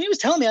work. Because when he was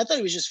telling me, I thought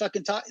he was just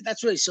fucking talking.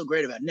 That's what he's so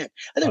great about Nick.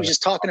 I thought he was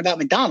just talking about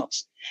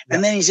McDonald's. Yeah.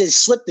 And then he says,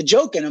 slip the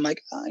joke in. I'm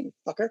like, oh, you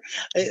fucker.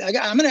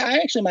 I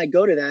actually might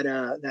go to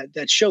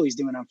that show he's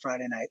doing on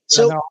Friday night.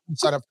 So I'm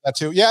set up for that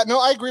too. Yeah,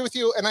 no, I agree with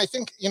you. And I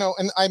think,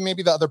 and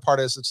maybe the other part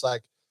is it's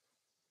like,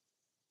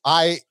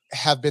 I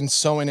have been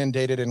so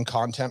inundated in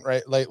content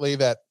lately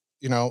that,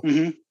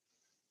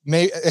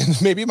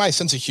 maybe my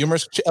sense of humor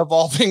is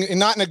evolving, and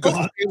not in a good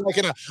way.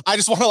 I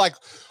just want to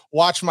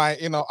watch my,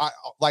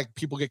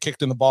 people get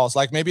kicked in the balls.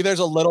 Like maybe there's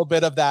a little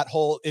bit of that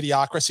whole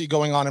idiocracy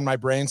going on in my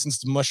brain since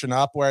it's mushing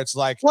up, where it's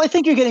like, well, I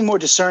think you're getting more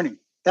discerning.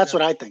 That's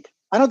what I think.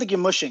 I don't think you're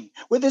mushing.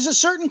 Well, there's a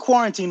certain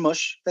quarantine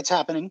mush that's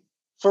happening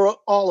for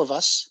all of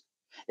us.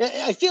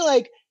 I feel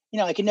like,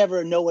 I can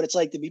never know what it's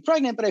like to be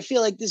pregnant, but I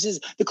feel like this is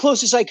the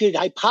closest I could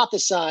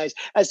hypothesize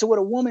as to what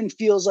a woman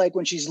feels like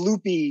when she's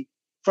loopy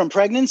from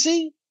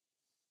pregnancy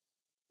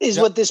is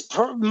what this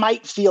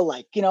might feel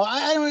like.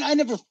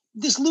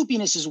 This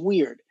loopiness is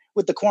weird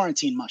with the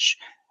quarantine mush.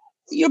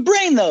 Your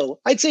brain, though,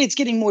 I'd say it's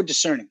getting more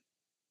discerning.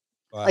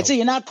 Wow. I'd say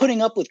you're not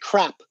putting up with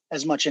crap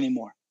as much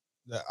anymore.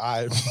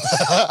 I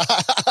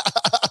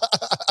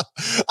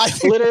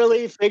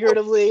literally,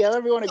 figuratively,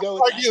 however you want to go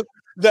with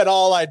that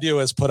all I do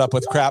is put up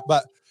with crap,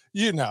 but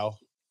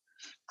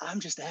I'm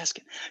just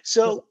asking.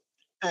 So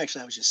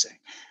actually, I was just saying,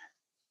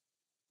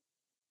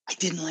 I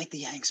didn't like the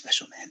Yang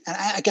special, man. And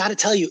I got to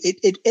tell you,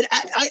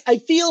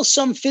 I feel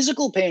some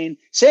physical pain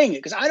saying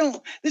it, because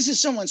this is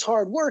someone's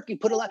hard work. He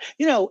put a lot,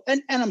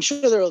 and I'm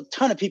sure there are a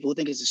ton of people who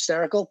think it's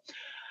hysterical.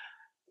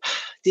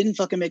 Didn't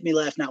fucking make me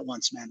laugh, not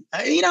once, man.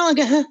 Look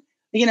at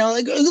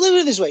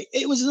it this way.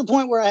 It was to the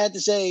point where I had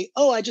to say,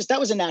 that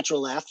was a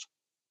natural laugh.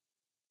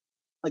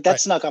 Like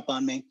that snuck up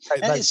on me.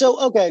 Right. So,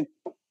 okay.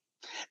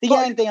 The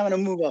Yang thing I'm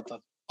going to move up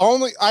of.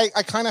 I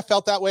kind of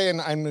felt that way.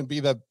 And I'm going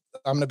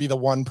to be the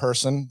one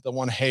person, the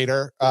one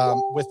hater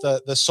with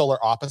the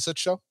Solar Opposites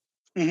show.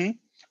 Mm-hmm.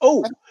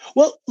 Oh,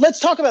 well, let's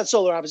talk about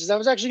Solar Opposites. I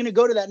was actually going to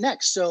go to that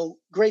next. So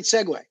great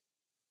segue.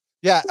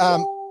 Yeah.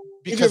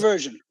 Because your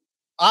version.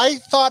 I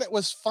thought it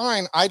was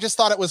fine. I just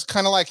thought it was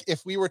kind of like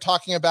if we were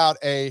talking about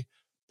a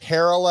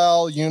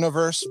parallel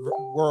universe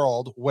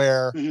world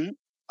where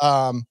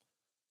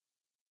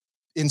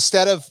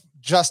instead of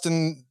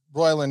Justin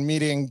Roiland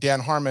meeting Dan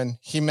Harmon,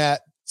 he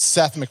met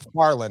Seth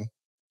MacFarlane.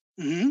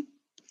 Mm-hmm.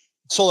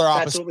 Solar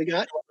Opposites. That's what we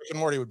got. Rick and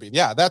Morty would be.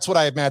 Yeah, that's what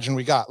I imagine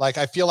we got. Like,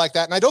 I feel like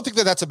that. And I don't think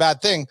that that's a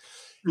bad thing.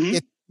 Mm-hmm.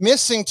 It's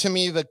missing to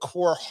me the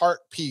core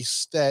heart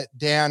piece that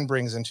Dan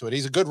brings into it.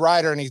 He's a good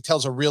writer and he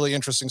tells a really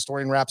interesting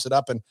story and wraps it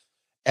up.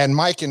 And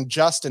Mike and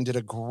Justin did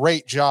a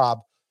great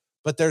job.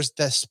 But there's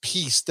this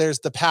piece, there's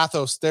the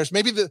pathos, there's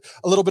maybe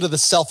a little bit of the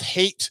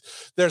self-hate.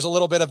 There's a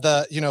little bit of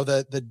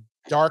the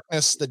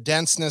darkness, the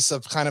denseness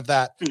of kind of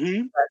that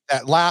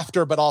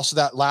laughter, but also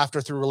that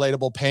laughter through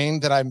relatable pain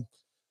that I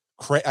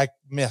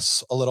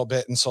miss a little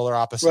bit in Solar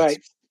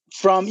Opposites.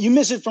 Right. You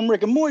miss it from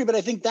Rick and Morty, but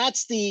I think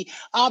that's the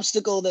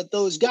obstacle that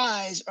those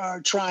guys are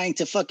trying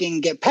to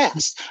fucking get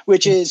past,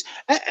 which is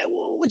at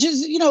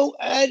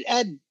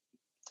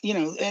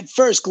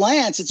first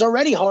glance, it's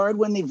already hard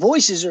when the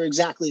voices are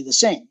exactly the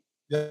same.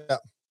 Yeah.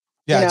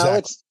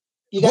 Exactly.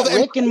 You got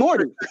Rick and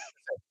Morty.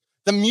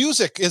 The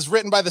music is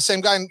written by the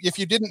same guy. And if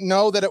you didn't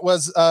know that it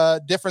was a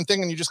different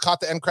thing and you just caught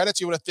the end credits,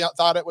 you would have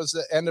thought it was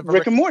the end of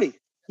Rick and Morty.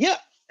 Yeah.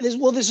 This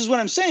is what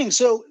I'm saying.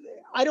 So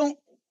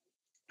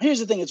here's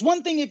the thing. It's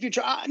one thing if you're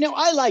trying. No,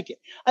 I like it.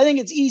 I think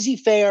it's easy,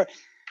 fair.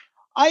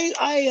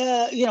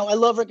 I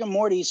love Rick and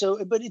Morty.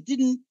 But it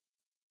didn't,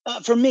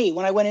 for me,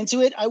 when I went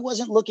into it, I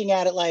wasn't looking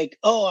at it like,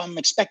 I'm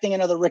expecting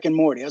another Rick and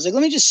Morty. I was like,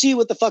 let me just see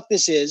what the fuck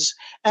this is.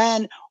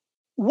 And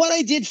what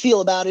I did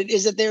feel about it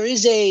is that there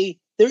is a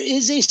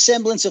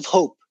semblance of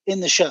hope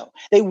in the show.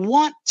 They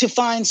want to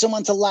find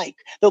someone to like.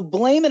 They'll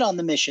blame it on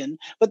the mission,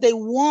 but they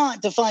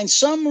want to find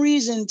some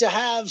reason to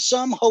have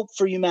some hope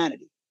for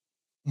humanity.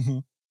 Mm-hmm.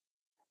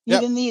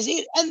 Even these,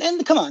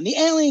 and come on, the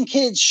alien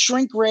kids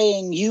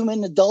shrink-raying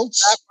human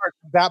adults.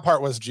 That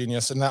part was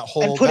genius, and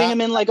putting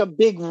him in like a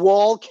big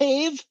wall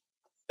cave.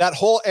 That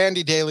whole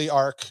Andy Daly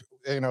arc,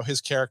 his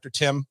character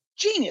Tim,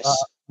 genius,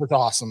 was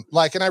awesome.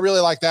 Like, and I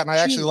really like that, and I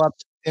actually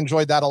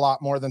enjoyed that a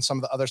lot more than some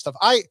of the other stuff.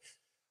 I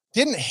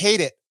didn't hate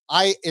it.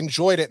 I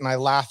enjoyed it and I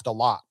laughed a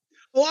lot.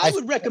 Well, I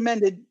would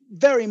recommend it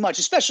very much,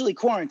 especially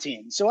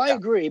quarantine. So I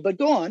agree, but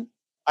go on.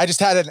 I just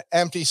had an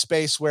empty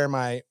space where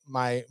my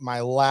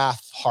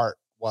laugh heart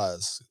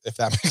was, if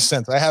that makes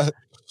sense.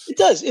 It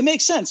does. It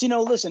makes sense.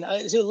 Listen,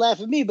 you laugh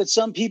at me, but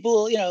some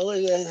people,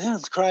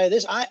 let's cry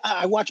this.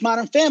 I watch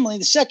Modern Family.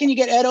 The second you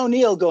get Ed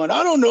O'Neill going,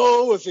 I don't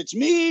know if it's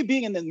me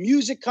being, and the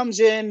music comes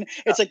in.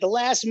 It's like the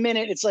last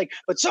minute. It's like,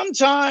 but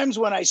sometimes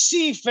when I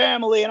see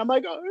family, and I'm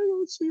like, oh, I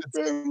don't see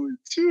family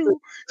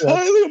too. It's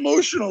highly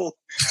emotional.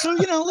 So,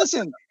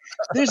 listen,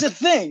 there's a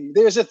thing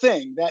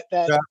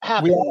that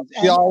happens.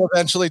 We all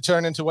eventually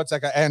turn into what's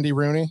like an Andy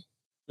Rooney.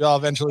 We all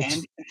eventually.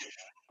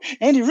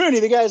 Andy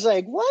Rooney, the guy's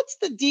like, what's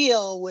the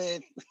deal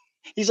with?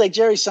 He's like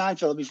Jerry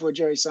Seinfeld before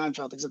Jerry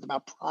Seinfeld, except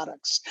about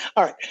products.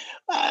 All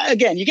right.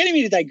 Again, you're getting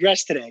me to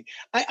digress today.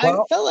 I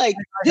felt like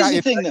this is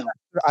the thing, though.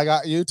 I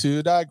got you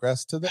to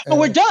digress to the end. Oh,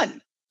 we're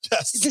done.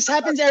 Yes. This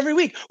happens every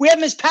week. We have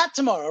Miss Pat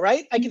tomorrow,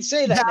 right? I can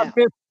say that now.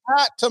 Miss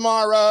Pat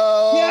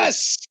tomorrow.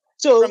 Yes.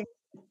 So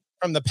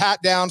from the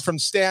Pat down, from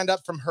stand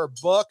up, from her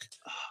book.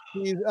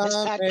 Miss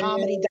Pat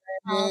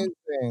Comedy.com.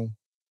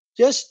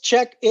 Just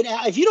check it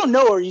out. If you don't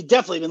know her, you've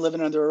definitely been living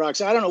under a rock.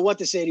 So I don't know what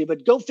to say to you,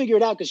 but go figure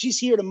it out because she's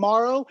here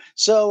tomorrow.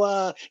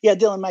 So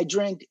Dylan, my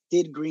drink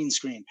did green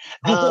screen.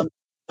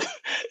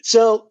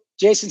 So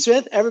Jason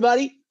Smith,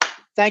 everybody,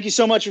 thank you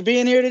so much for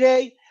being here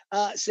today.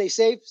 Stay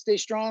safe, stay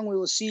strong. We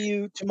will see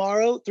you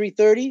tomorrow,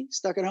 3:30,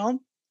 Stuck at Home.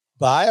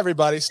 Bye,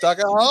 everybody. Stuck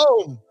at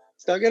home.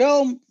 Stuck at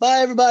home. Bye,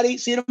 everybody.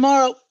 See you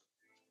tomorrow.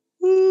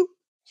 Woo.